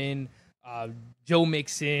Freeman, Joe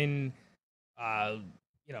Mixon,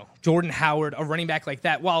 Jordan Howard, a running back like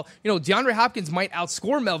that. While, DeAndre Hopkins might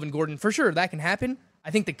outscore Melvin Gordon, for sure, that can happen.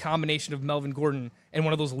 I think the combination of Melvin Gordon and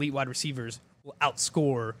one of those elite wide receivers will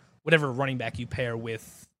outscore whatever running back you pair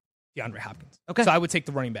with DeAndre Hopkins. Okay. So I would take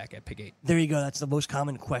the running back at pick 8. There you go. That's the most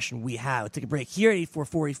common question we have. We'll take a break here at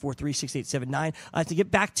 844-843-6879. To get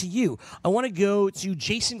back to you, I want to go to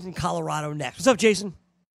Jason from Colorado next. What's up, Jason?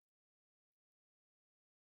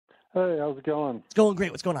 Hey, how's it going? It's going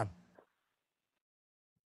great. What's going on?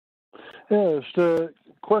 Yeah, just a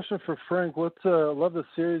question for Frank. Love the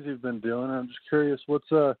series you've been doing. I'm just curious, what's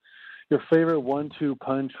your favorite 1-2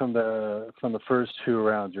 punch from the first 2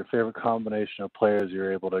 rounds? Your favorite combination of players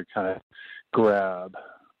you're able to kind of grab?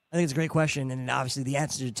 I think it's a great question, and obviously the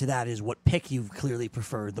answer to that is what pick you clearly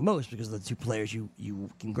prefer the most because of the 2 players you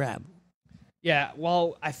can grab. Yeah,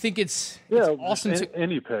 well, I think it's awesome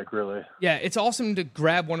any pick, really. Yeah, it's awesome to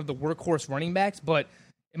grab one of the workhorse running backs, but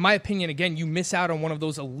in my opinion, again, you miss out on one of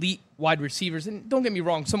those elite wide receivers. And don't get me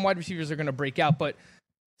wrong, some wide receivers are going to break out, but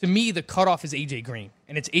to me, the cutoff is A.J. Green.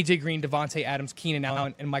 And it's A.J. Green, Devontae Adams, Keenan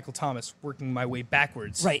Allen, and Michael Thomas working my way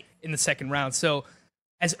backwards in the second round. So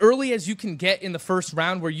as early as you can get in the first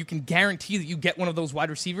round where you can guarantee that you get one of those wide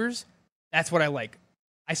receivers, that's what I like.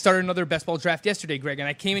 I started another best ball draft yesterday, Greg, and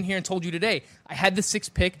I came in here and told you today, I had the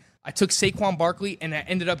 6th pick, I took Saquon Barkley, and I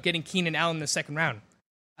ended up getting Keenan Allen in the second round.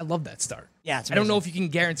 I love that start. Yeah, I don't know if you can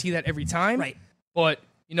guarantee that every time. Right. But,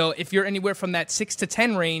 if you're anywhere from that 6 to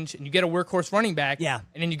 10 range and you get a workhorse running back, and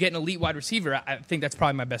then you get an elite wide receiver, I think that's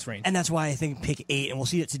probably my best range. And that's why I think pick 8, and we'll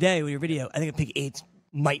see it today with your video, I think pick 8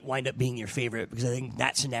 might wind up being your favorite because I think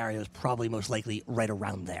that scenario is probably most likely right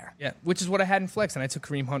around there. Yeah, which is what I had in flex, and I took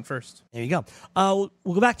Kareem Hunt first. There you go.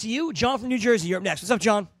 We'll go back to you. John from New Jersey, you're up next. What's up,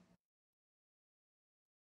 John?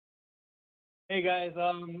 Hey guys,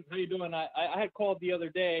 how you doing? I had called the other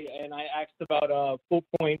day and I asked about a full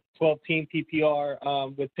point 12-team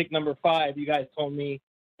PPR with pick number 5. You guys told me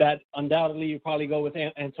that undoubtedly you probably go with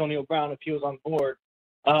Antonio Brown if he was on board.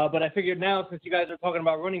 But I figured now, since you guys are talking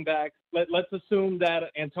about running backs, let's assume that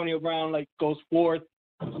Antonio Brown goes 4th,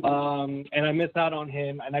 and I miss out on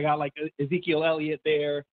him, and I got Ezekiel Elliott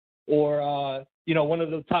there, or one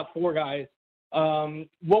of the top 4 guys.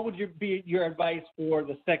 What would be your advice for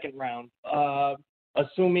the second round?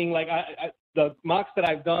 Assuming the mocks that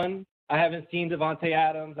I've done, I haven't seen Devontae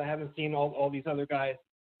Adams, I haven't seen all these other guys.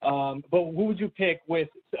 But who would you pick with,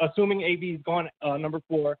 assuming AB's gone number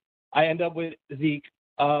 4, I end up with Zeke.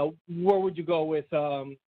 Where would you go with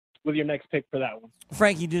your next pick for that one?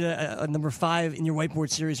 Frank, you did a number 5 in your whiteboard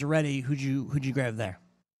series already. Who'd you grab there?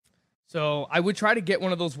 So I would try to get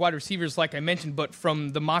one of those wide receivers like I mentioned, but from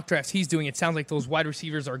the mock drafts he's doing, it sounds like those wide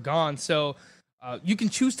receivers are gone. So you can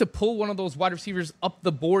choose to pull one of those wide receivers up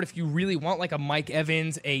the board if you really want, like a Mike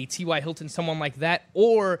Evans, a T.Y. Hilton, someone like that,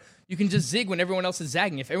 or you can just zig when everyone else is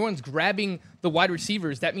zagging. If everyone's grabbing the wide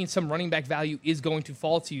receivers, that means some running back value is going to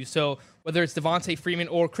fall to you. So whether it's Devontae Freeman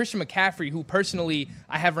or Christian McCaffrey, who personally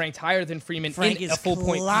I have ranked higher than Freeman Frank in a full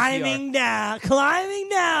point climbing down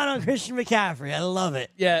on Christian McCaffrey. I love it.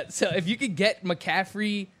 Yeah, so if you could get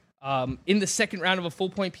McCaffrey in the second round of a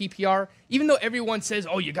full-point PPR, even though everyone says,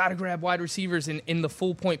 oh, you got to grab wide receivers in the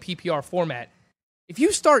full-point PPR format, if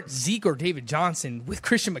you start Zeke or David Johnson with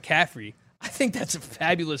Christian McCaffrey, I think that's a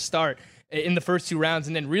fabulous start in the first 2 rounds.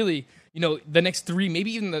 And then really, the next 3,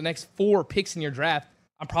 maybe even the next 4 picks in your draft,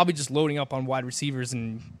 I'm probably just loading up on wide receivers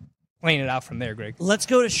and playing it out from there, Greg. Let's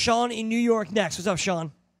go to Sean in New York next. What's up,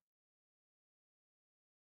 Sean?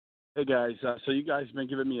 Hey, guys. So you guys have been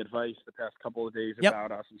giving me advice the past couple of days about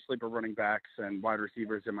some sleeper running backs and wide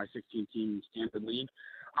receivers in my 16-team standard league.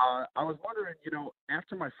 I was wondering,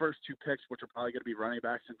 after my first 2 picks, which are probably going to be running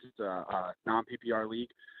backs since it's a non-PPR league,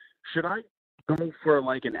 should I go for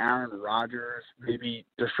like an Aaron Rodgers, maybe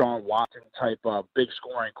Deshaun Watson type of big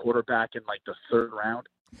scoring quarterback in like the 3rd round?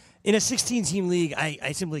 In a 16-team league,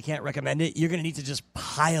 I simply can't recommend it. You're going to need to just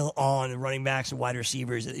pile on running backs and wide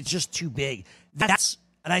receivers. It's just too big.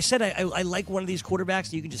 And I said I like one of these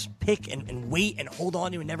quarterbacks that you can just pick and wait and hold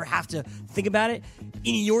on to and never have to think about it.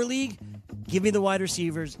 In your league, give me the wide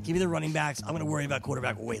receivers, give me the running backs. I'm going to worry about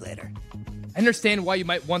quarterback way later. I understand why you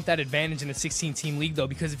might want that advantage in a 16-team league, though,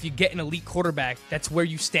 because if you get an elite quarterback, that's where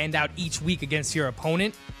you stand out each week against your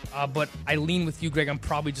opponent. But I lean with you, Greg. I'm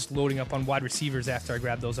probably just loading up on wide receivers after I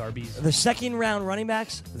grab those RBs. The second-round running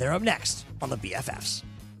backs, they're up next on the BFFs.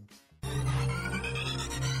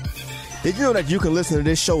 Did you know that you can listen to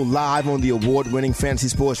this show live on the award-winning Fantasy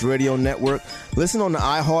Sports Radio Network? Listen on the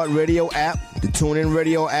iHeartRadio app, the TuneIn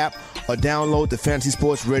Radio app, or download the Fantasy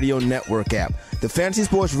Sports Radio Network app. The Fantasy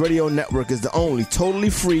Sports Radio Network is the only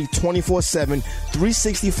totally free 24/7,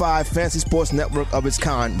 365 fantasy sports network of its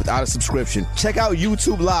kind without a subscription. Check out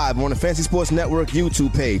YouTube Live on the Fantasy Sports Network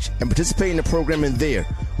YouTube page and participate in the programming there,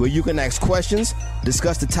 where you can ask questions,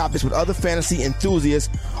 discuss the topics with other fantasy enthusiasts,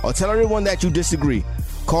 or tell everyone that you disagree.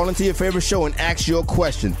 Call into your favorite show and ask your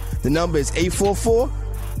question. The number is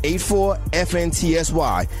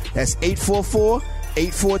 844-84-FNTSY. That's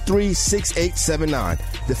 844-843-6879.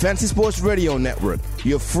 The Fantasy Sports Radio Network,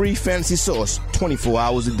 your free fantasy source 24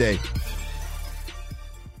 hours a day.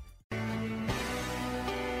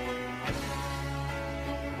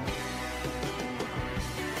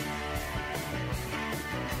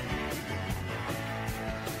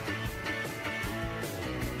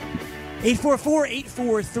 Eight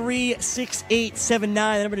 844-843-6879.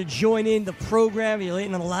 The number to join in the program. You're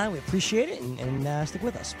waiting on the line. We appreciate it, and stick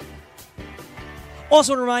with us.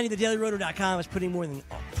 Also, to remind you, thedailyroto.com is putting more than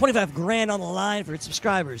 $25,000 on the line for its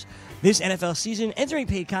subscribers this NFL season, entering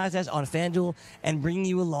paid contests on FanDuel and bringing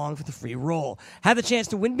you along for the free roll. Have the chance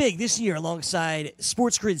to win big this year alongside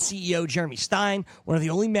SportsGrid CEO Jeremy Stein, one of the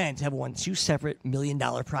only men to have won 2 separate $1 million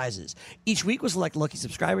prizes. Each week, we'll select lucky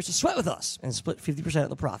subscribers to sweat with us and split 50% of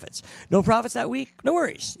the profits. No profits that week? No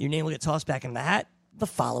worries. Your name will get tossed back in the hat the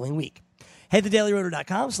following week. Head to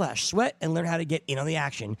dailyroto.com/sweat and learn how to get in on the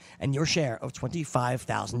action and your share of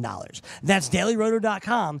 $25,000. That's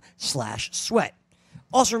dailyroto.com/sweat.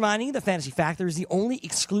 Also reminding you that Fantasy Factor is the only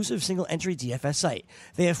exclusive single-entry DFS site.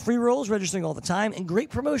 They have free rolls registering all the time and great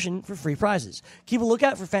promotion for free prizes. Keep a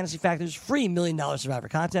lookout for Fantasy Factor's free $1 Million Survivor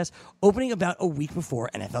contest opening about a week before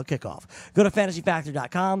NFL kickoff. Go to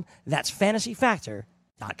fantasyfactor.com. That's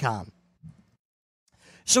fantasyfactor.com.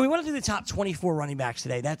 So we want to do the top 24 running backs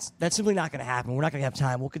today. That's simply not going to happen. We're not going to have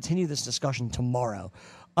time. We'll continue this discussion tomorrow.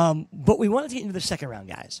 But we wanted to get into the second round,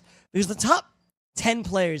 guys, because the top 10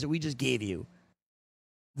 players that we just gave you,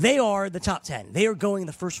 they are the top 10. They are going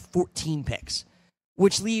the first 14 picks,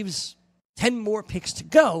 which leaves 10 more picks to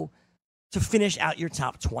go to finish out your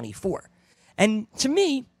top 24. And to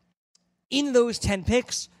me, in those 10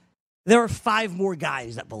 picks, there are 5 more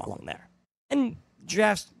guys that belong there. And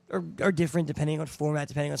drafts are different depending on format,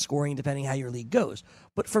 depending on scoring, depending how your league goes.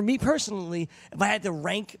 But for me personally, if I had to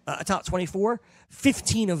rank a top 24,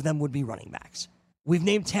 15 of them would be running backs. We've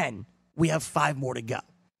named 10. We have 5 more to go.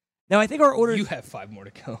 Now, I think our order... You have 5 more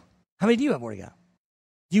to go. How many do you have more to go?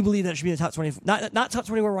 Do you believe that it should be the top 24... Not top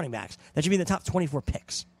 24 running backs. That should be the top 24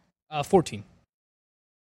 picks. 14.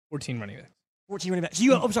 14 running backs. 14 running backs.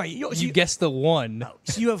 So I'm sorry. You guessed the one. Oh,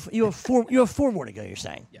 so you have 4 more to go, you're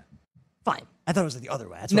saying? Yeah. Fine. I thought it was like the other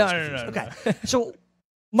way. That's No. Okay. So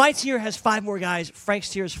my tier has 5 more guys. Frank's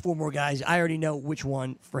tier has 4 more guys. I already know which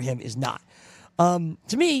one for him is not. To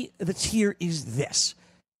me, the tier is this.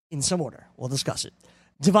 In some order. We'll discuss it.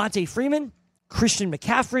 Devontae Freeman, Christian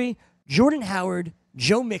McCaffrey, Jordan Howard,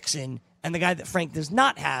 Joe Mixon, and the guy that Frank does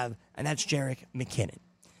not have, and that's Jerick McKinnon.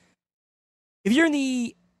 If you're in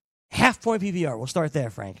the half-point PPR, we'll start there,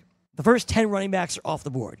 Frank. The first 10 running backs are off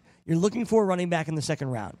the board. You're looking for a running back in the second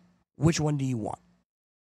round. Which one do you want?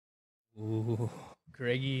 Ooh,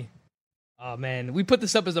 Greggy. Oh, man. We put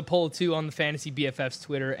this up as a poll, too, on the Fantasy BFF's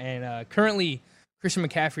Twitter, and currently Christian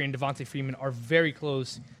McCaffrey and Devontae Freeman are very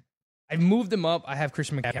close. I've moved them up. I have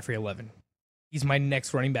Christian McCaffrey 11. He's my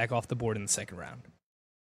next running back off the board in the second round.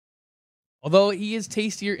 Although he is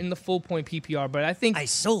tastier in the full point PPR, but I think I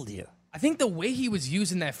sold you. I think the way he was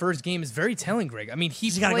used in that first game is very telling, Greg. I mean, he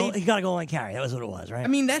got to go line carry. That was what it was, right? I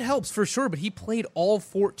mean, that helps for sure, but he played all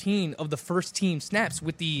 14 of the first team snaps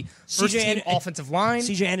with the first team offensive line.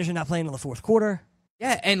 CJ Anderson not playing in the fourth quarter.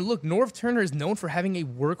 Yeah, and look, Norv Turner is known for having a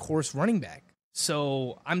workhorse running back.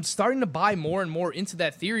 So I'm starting to buy more and more into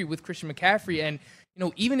that theory with Christian McCaffrey. And,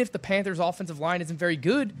 even if the Panthers' offensive line isn't very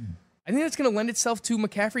good, I think that's going to lend itself to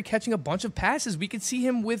McCaffrey catching a bunch of passes. We could see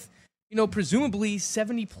him with, presumably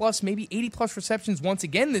 70-plus, maybe 80-plus receptions once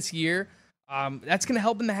again this year. That's going to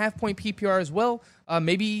help in the half-point PPR as well.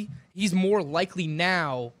 Maybe he's more likely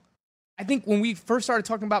now. I think when we first started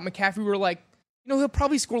talking about McCaffrey, we were like, he'll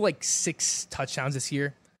probably score like 6 touchdowns this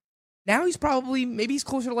year. Now he's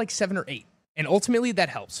closer to like 7 or 8. And ultimately that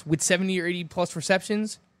helps with 70 or 80-plus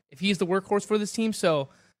receptions if he is the workhorse for this team. So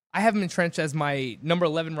I have him entrenched as my number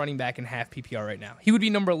 11 running back in half PPR right now. He would be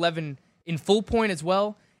number 11 in full point as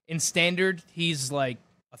well. In standard, he's like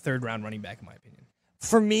a third-round running back, in my opinion.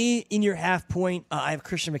 For me, in your half point, I have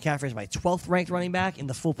Christian McCaffrey as my 12th ranked running back. In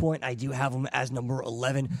the full point, I do have him as number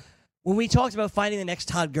 11. When we talked about finding the next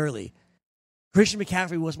Todd Gurley, Christian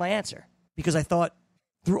McCaffrey was my answer because I thought,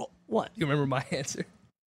 what? You remember my answer?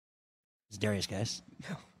 It's Darius Guice.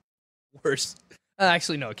 No. Worse.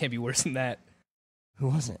 Actually, no, it can't be worse than that. Who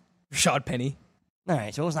was it? Rashad Penny. All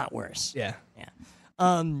right, so it was not worse. Yeah.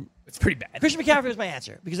 It's pretty bad. Christian McCaffrey was my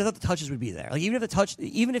answer because I thought the touches would be there. Like even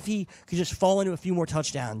if he could just fall into a few more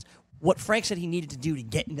touchdowns, what Frank said he needed to do to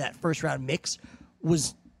get into that first round mix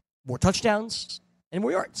was more touchdowns and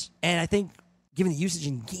more yards. And I think given the usage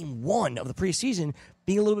in game 1 of the preseason,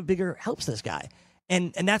 being a little bit bigger helps this guy.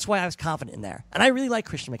 And that's why I was confident in there. And I really like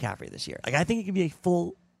Christian McCaffrey this year. Like I think he could be a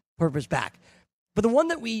full purpose back. But the one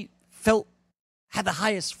that we felt had the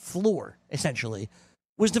highest floor, essentially,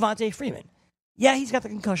 was Devontae Freeman. Yeah, he's got the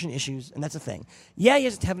concussion issues, and that's a thing. Yeah, he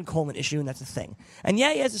has a Tevin Coleman issue, and that's a thing. And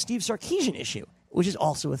yeah, he has a Steve Sarkisian issue, which is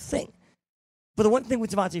also a thing. But the one thing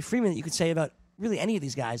with Devontae Freeman that you could say about really any of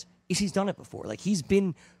these guys is he's done it before. Like, he's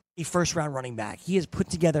been a first-round running back. He has put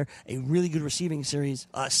together a really good receiving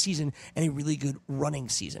season and a really good running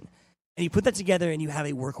season. And you put that together, and you have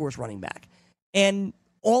a workhorse running back. And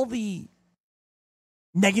all the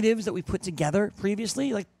negatives that we put together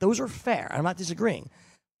previously, like, those are fair. I'm not disagreeing.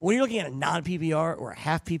 But when you're looking at a non-PPR or a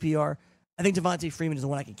half PPR, I think Devontae Freeman is the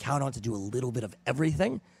one I can count on to do a little bit of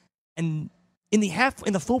everything. And in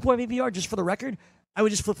the full point PPR, just for the record, I would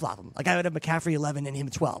just flip-flop him. Like, I would have McCaffrey 11 and him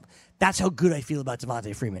 12. That's how good I feel about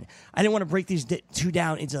Devontae Freeman. I didn't want to break these two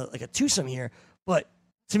down into, like, a twosome here, but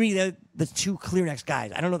to me, they're the two clear next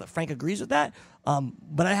guys. I don't know that Frank agrees with that,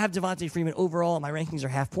 but I have Devontae Freeman overall. My rankings are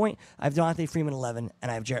half point. I have Devontae Freeman 11, and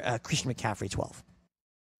I have Christian McCaffrey 12.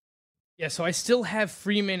 Yeah, so I still have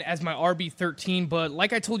Freeman as my RB13, but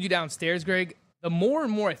like I told you downstairs, Greg, the more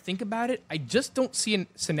and more I think about it, I just don't see a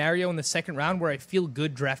scenario in the second round where I feel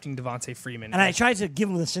good drafting Devontae Freeman. And I tried to give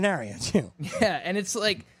him the scenario, too. Yeah, and it's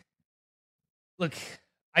like, look,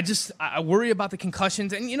 I worry about the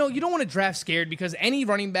concussions. And, you don't want to draft scared because any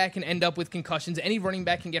running back can end up with concussions. Any running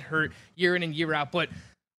back can get hurt year in and year out. But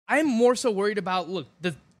I'm more so worried about, look,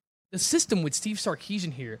 the system with Steve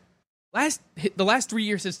Sarkisian here. The last 3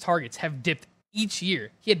 years, his targets have dipped each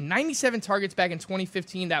year. He had 97 targets back in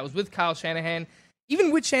 2015. That was with Kyle Shanahan.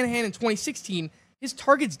 Even with Shanahan in 2016, his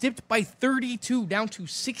targets dipped by 32 down to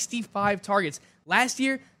 65 targets. Last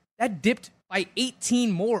year, that dipped by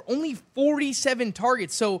 18 more, only 47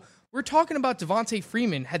 targets. So we're talking about Devontae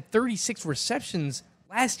Freeman had 36 receptions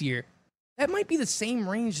last year. That might be the same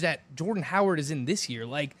range that Jordan Howard is in this year.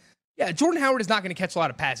 Like, yeah, Jordan Howard is not going to catch a lot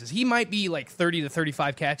of passes. He might be like 30 to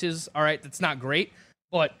 35 catches. All right, that's not great.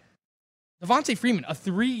 But Devontae Freeman, a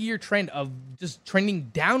 3-year trend of just trending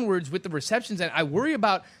downwards with the receptions. And I worry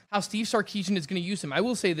about how Steve Sarkisian is going to use him. I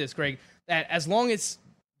will say this, Greg, that as long as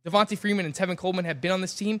Devontae Freeman and Tevin Coleman have been on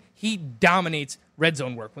this team, he dominates red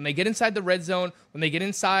zone work. When they get inside the red zone, when they get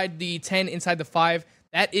inside the 10, inside the 5,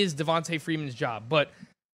 that is Devontae Freeman's job. But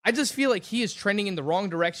I just feel like he is trending in the wrong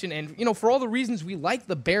direction. And, for all the reasons we like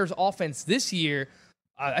the Bears' offense this year,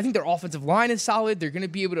 I think their offensive line is solid. They're going to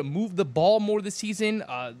be able to move the ball more this season.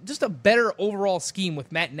 Just a better overall scheme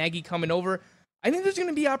with Matt Nagy coming over. I think there's going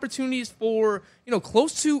to be opportunities for,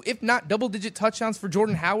 close to, if not double-digit touchdowns for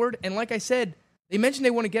Jordan Howard. And like I said, they mentioned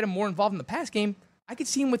they want to get him more involved in the pass game. I could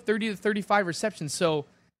see him with 30 to 35 receptions. So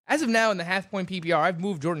as of now in the half-point PPR, I've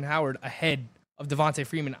moved Jordan Howard ahead of Devontae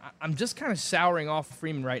Freeman. I'm just kind of souring off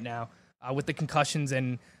Freeman right now with the concussions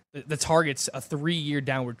and the targets a 3-year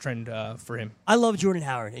downward trend for him. I love Jordan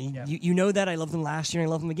Howard, and you know that. I loved him last year, and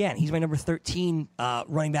I love him again. He's my number 13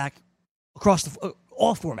 running back across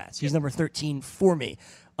all formats. He's number 13 for me.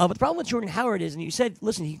 But the problem with Jordan Howard is, and you said,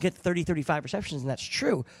 listen, he can get 30, 35 receptions, and that's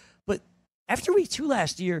true. But after week 2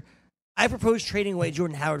 last year, I proposed trading away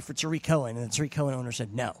Jordan Howard for Tariq Cohen, and the Tariq Cohen owner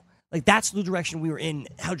said no. Like, that's the direction we were in,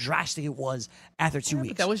 how drastic it was after 2 weeks.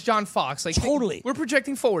 But that was John Fox. Like, totally. We're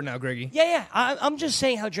projecting forward now, Greggy. Yeah. I'm just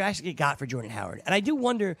saying how drastic it got for Jordan Howard. And I do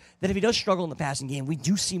wonder that if he does struggle in the passing game, we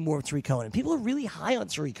do see more of Tariq Cohen. And people are really high on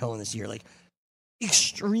Tariq Cohen this year, like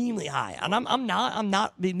extremely high. And I'm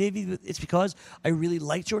not. Maybe it's because I really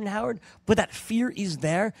like Jordan Howard, but that fear is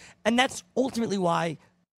there. And that's ultimately why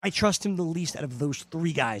I trust him the least out of those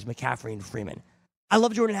 3 guys, McCaffrey and Freeman. I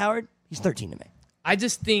love Jordan Howard. He's 13 to me. I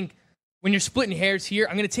just think when you're splitting hairs here,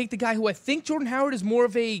 I'm going to take the guy who I think Jordan Howard is more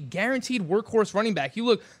of a guaranteed workhorse running back. You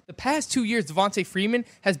look, the past 2 years, Devontae Freeman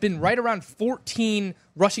has been right around 14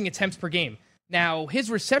 rushing attempts per game. Now,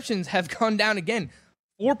 his receptions have gone down again.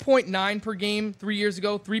 4.9 per game 3 years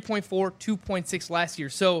ago, 3.4, 2.6 last year.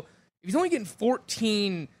 So if he's only getting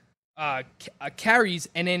 14 carries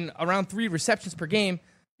and then around 3 receptions per game,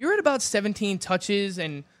 you're at about 17 touches.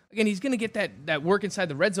 And again, he's going to get that work inside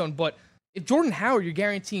the red zone. But if Jordan Howard, you're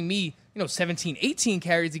guaranteeing me, 17, 18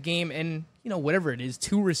 carries a game and, whatever it is,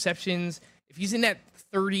 2 receptions. If he's in that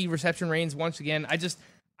 30 reception range once again,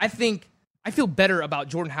 I feel better about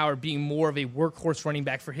Jordan Howard being more of a workhorse running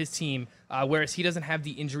back for his team, whereas he doesn't have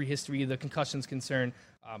the injury history, the concussions concern.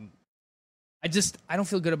 I don't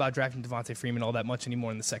feel good about drafting Devontae Freeman all that much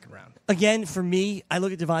anymore in the second round. Again, for me, I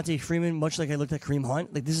look at Devontae Freeman much like I looked at Kareem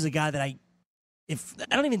Hunt. Like, this is a guy that I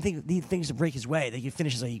don't even think he things to break his way, that he could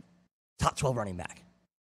finish as a top 12 running back.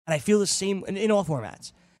 And I feel the same in all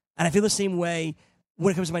formats. And I feel the same way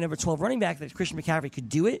when it comes to my number 12 running back, that Christian McCaffrey could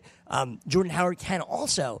do it. Jordan Howard can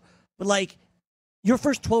also. But, like, your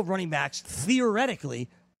first 12 running backs, theoretically,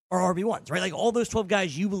 are RB1s, right? Like, all those 12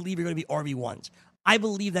 guys you believe are going to be RB1s. I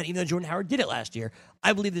believe that even though Jordan Howard did it last year,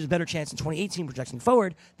 I believe there's a better chance in 2018 projecting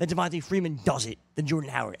forward that Devontae Freeman does it than Jordan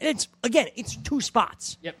Howard. And it's 2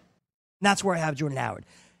 spots. Yep. And that's where I have Jordan Howard.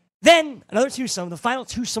 Then, another twosome, the final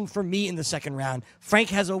twosome for me in the second round, Frank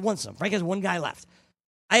has a one-some. Frank has 1 guy left.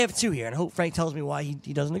 I have 2 here, and I hope Frank tells me why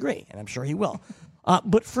he doesn't agree, and I'm sure he will.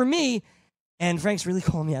 But for me, and Frank's really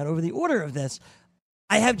calling me out over the order of this,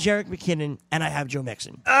 I have Jerick McKinnon and I have Joe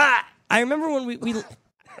Mixon. I remember when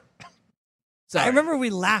I remember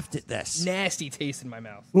we laughed at this. Nasty taste in my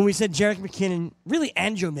mouth. When we said Jerick McKinnon, really,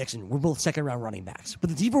 and Joe Mixon were both second-round running backs.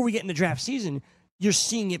 But the deeper we get into draft season, you're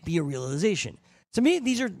seeing it be a realization. To me,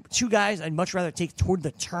 these are 2 guys I'd much rather take toward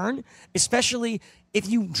the turn, especially if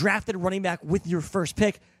you drafted a running back with your first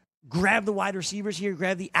pick. Grab the wide receivers here,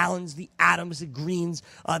 grab the Allens, the Adams, the Greens,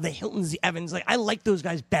 the Hiltons, the Evans. Like, I like those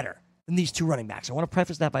guys better than these 2 running backs. I want to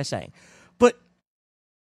preface that by saying. But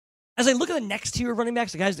as I look at the next tier of running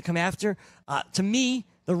backs, the guys that come after, to me,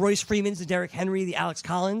 the Royce Freemans, the Derrick Henry, the Alex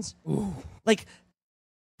Collins, like,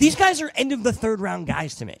 these guys are end of the third round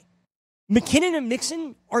guys to me. McKinnon and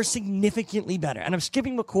Mixon are significantly better. And I'm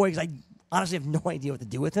skipping McCoy because I honestly have no idea what to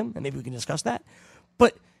do with him, and maybe we can discuss that.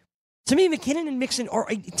 But to me, McKinnon and Mixon are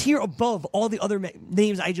a tier above all the other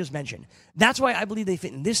names I just mentioned. That's why I believe they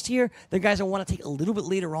fit in this tier. They're guys I want to take a little bit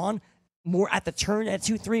later on, more at the turn at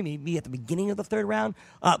 2-3, maybe at the beginning of the third round.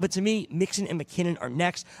 But to me, Mixon and McKinnon are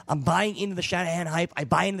next. I'm buying into the Shanahan hype. I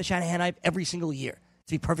buy into the Shanahan hype every single year,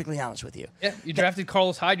 to be perfectly honest with you. Yeah, you drafted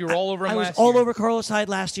Carlos Hyde. You were all over him last year. I was all over Carlos Hyde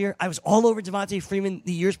last year. I was all over Devontae Freeman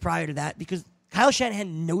the years prior to that because Kyle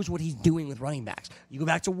Shanahan knows what he's doing with running backs. You go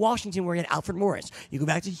back to Washington where he had Alfred Morris. You go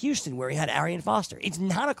back to Houston where he had Arian Foster. It's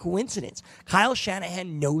not a coincidence. Kyle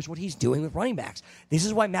Shanahan knows what he's doing with running backs. This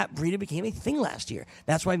is why Matt Breida became a thing last year.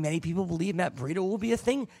 That's why many people believe Matt Breida will be a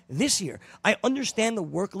thing this year. I understand the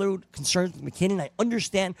workload concerns with McKinnon. I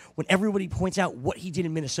understand when everybody points out what he did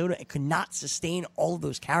in Minnesota and could not sustain all of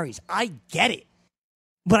those carries. I get it.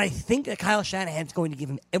 But I think that Kyle Shanahan's going to give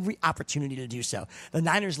him every opportunity to do so. The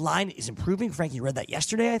Niners' line is improving. Frankie read that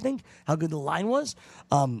yesterday, I think, how good the line was.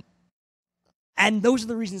 And those are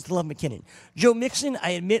the reasons to love McKinnon. Joe Mixon,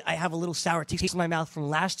 I admit I have a little sour taste in my mouth from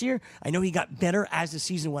last year. I know he got better as the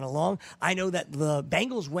season went along. I know that the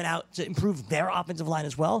Bengals went out to improve their offensive line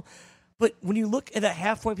as well. But when you look at the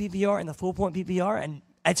half-point PPR and the full-point PPR, and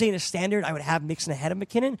I'd say in a standard I would have Mixon ahead of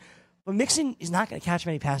McKinnon, but Mixon is not going to catch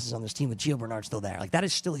many passes on this team with Gio Bernard still there. Like, that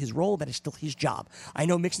is still his role. That is still his job. I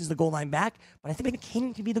know Mixon's the goal line back, but I think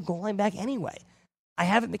McKinnon can be the goal line back anyway. I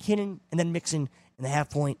have it McKinnon and then Mixon in the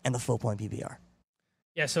half-point and the full-point PPR.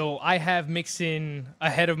 Yeah, so I have Mixon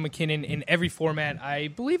ahead of McKinnon in every format. I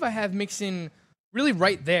believe I have Mixon really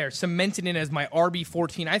right there, cemented in as my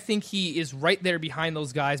RB14. I think he is right there behind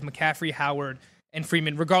those guys, McCaffrey, Howard, and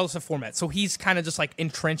Freeman, regardless of format. So he's kind of just like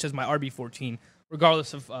entrenched as my RB14,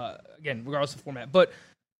 regardless of format. But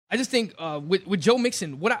I just think with Joe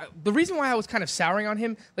Mixon, the reason why I was kind of souring on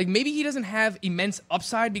him, like maybe he doesn't have immense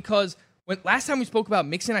upside because last time we spoke about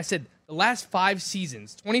Mixon, I said the last 5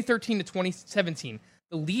 seasons, 2013 to 2017,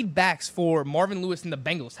 the lead backs for Marvin Lewis and the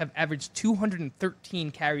Bengals have averaged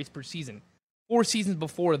 213 carries per season. 4 seasons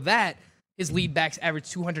before that, his lead backs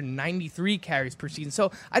averaged 293 carries per season.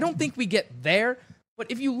 So I don't think we get there.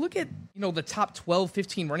 But if you look at the top 12,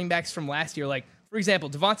 15 running backs from last year, like for example,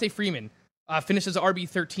 Devontae Freeman finished as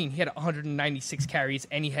RB13. He had 196 carries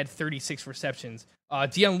and he had 36 receptions.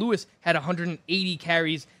 Dion Lewis had 180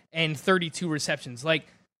 carries and 32 receptions. Like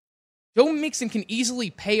Joe Mixon can easily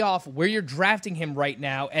pay off where you're drafting him right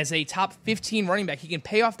now as a top 15 running back. He can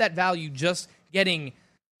pay off that value just getting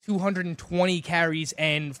 220 carries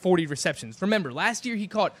and 40 receptions. Remember, last year he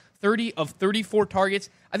caught 30 of 34 targets.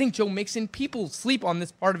 I think Joe Mixon, people sleep on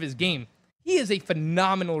this part of his game. He is a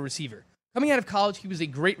phenomenal receiver. Coming out of college, he was a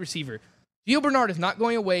great receiver. Gio Bernard is not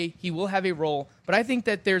going away. He will have a role, but I think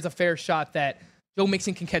that there's a fair shot that Joe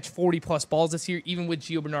Mixon can catch 40-plus balls this year, even with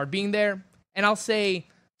Gio Bernard being there. And I'll say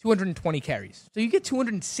 220 carries. So you get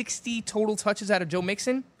 260 total touches out of Joe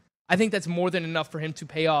Mixon. I think that's more than enough for him to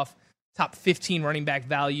pay off top 15 running back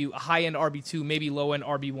value, a high-end RB2, maybe low-end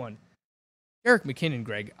RB1. Jerick McKinnon,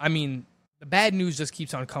 Greg, I mean, the bad news just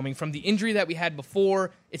keeps on coming. From the injury that we had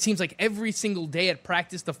before, it seems like every single day at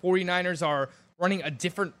practice, the 49ers are running a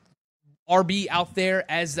different RB out there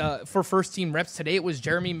as for first-team reps. Today it was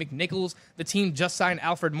Jeremy McNichols. The team just signed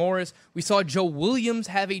Alfred Morris. We saw Joe Williams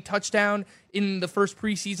have a touchdown in the first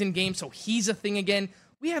preseason game, so he's a thing again.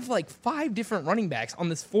 We have like 5 different running backs on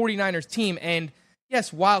this 49ers team, and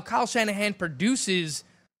yes, while Kyle Shanahan produces,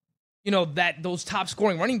 those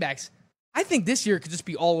top-scoring running backs, I think this year could just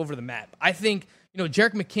be all over the map. I think,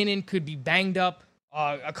 Jerick McKinnon could be banged up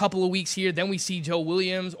a couple of weeks here. Then we see Joe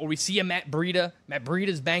Williams, or we see a Matt Breida. Matt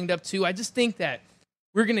Breida's banged up too. I just think that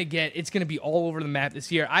it's going to be all over the map this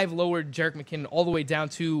year. I've lowered Jerick McKinnon all the way down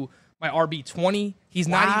to my RB20. He's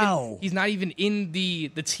not even in the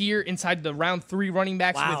tier inside the round 3 running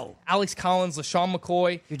backs with Alex Collins, LaShawn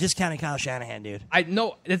McCoy. You're discounting Kyle Shanahan, dude.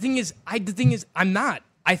 The thing is, I'm not.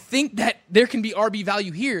 I think that there can be RB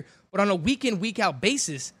value here, but on a week-in, week-out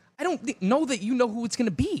basis, I don't know that you know who it's going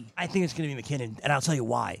to be. I think it's going to be McKinnon, and I'll tell you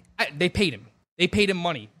why. They paid him. They paid him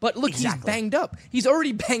money. But look, He's banged up. He's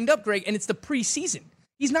already banged up, Greg, and it's the preseason.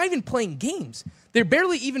 He's not even playing games. They're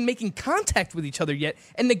barely even making contact with each other yet,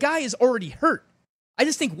 and the guy is already hurt. I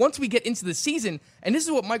just think once we get into the season, and this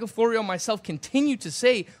is what Michael Florio and myself continue to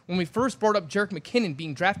say when we first brought up Jerick McKinnon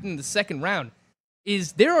being drafted in the second round,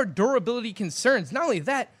 is there are durability concerns. Not only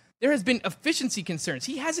that, there has been efficiency concerns.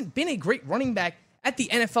 He hasn't been a great running back at the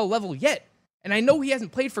NFL level yet. And I know he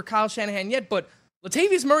hasn't played for Kyle Shanahan yet, but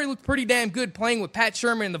Latavius Murray looked pretty damn good playing with Pat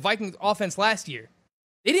Shermer and the Vikings offense last year.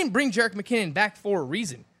 They didn't bring Jerick McKinnon back for a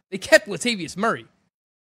reason. They kept Latavius Murray.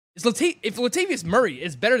 If Latavius Murray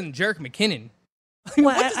is better than Jerick McKinnon,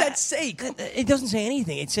 what does that say? It doesn't say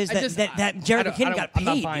anything. It says that Jerick McKinnon got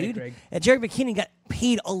paid, dude. That Jerick McKinnon got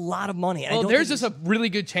paid a lot of money. Well, there's just a really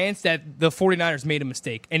good chance that the 49ers made a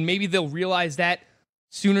mistake, and maybe they'll realize that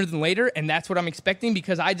sooner than later, and that's what I'm expecting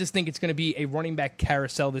because I just think it's going to be a running back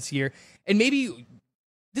carousel this year. And maybe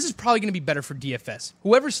this is probably going to be better for DFS.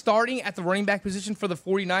 Whoever's starting at the running back position for the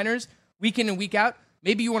 49ers, week in and week out,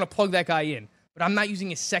 maybe you want to plug that guy in. But I'm not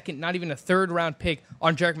using a second, not even a third-round pick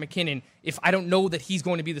on Jerick McKinnon if I don't know that he's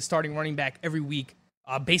going to be the starting running back every week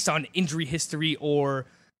based on injury history or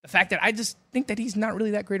the fact that I just think that he's not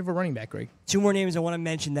really that great of a running back, Greg. 2 more names I want to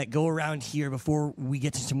mention that go around here before we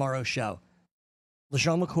get to tomorrow's show.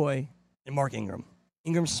 LaShawn McCoy and Mark Ingram.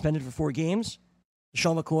 Ingram suspended for 4 games.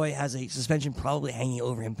 LaShawn McCoy has a suspension probably hanging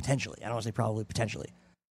over him potentially. I don't want to say probably, potentially.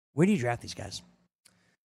 Where do you draft these guys?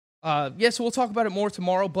 So we'll talk about it more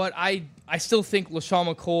tomorrow, but I still think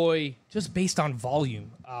LaShawn McCoy, just based on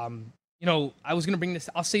volume, I was going to bring this,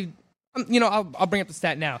 I'll bring up the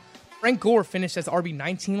stat now. Frank Gore finished as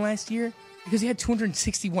RB19 last year because he had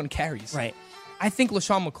 261 carries. Right. I think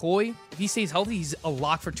LaShawn McCoy, if he stays healthy, he's a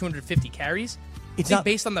lock for 250 carries. It's not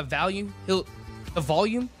based on the volume, he'll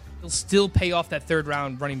still pay off that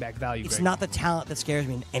third-round running back value. It's Greg. not the talent that scares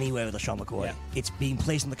me in any way with LaShawn McCoy. Yeah. It's being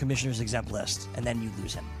placed on the commissioner's exempt list, and then you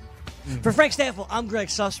lose him. Mm-hmm. For Frank Staffel, I'm Greg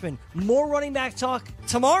Sussman. More running back talk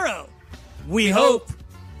tomorrow. We hope.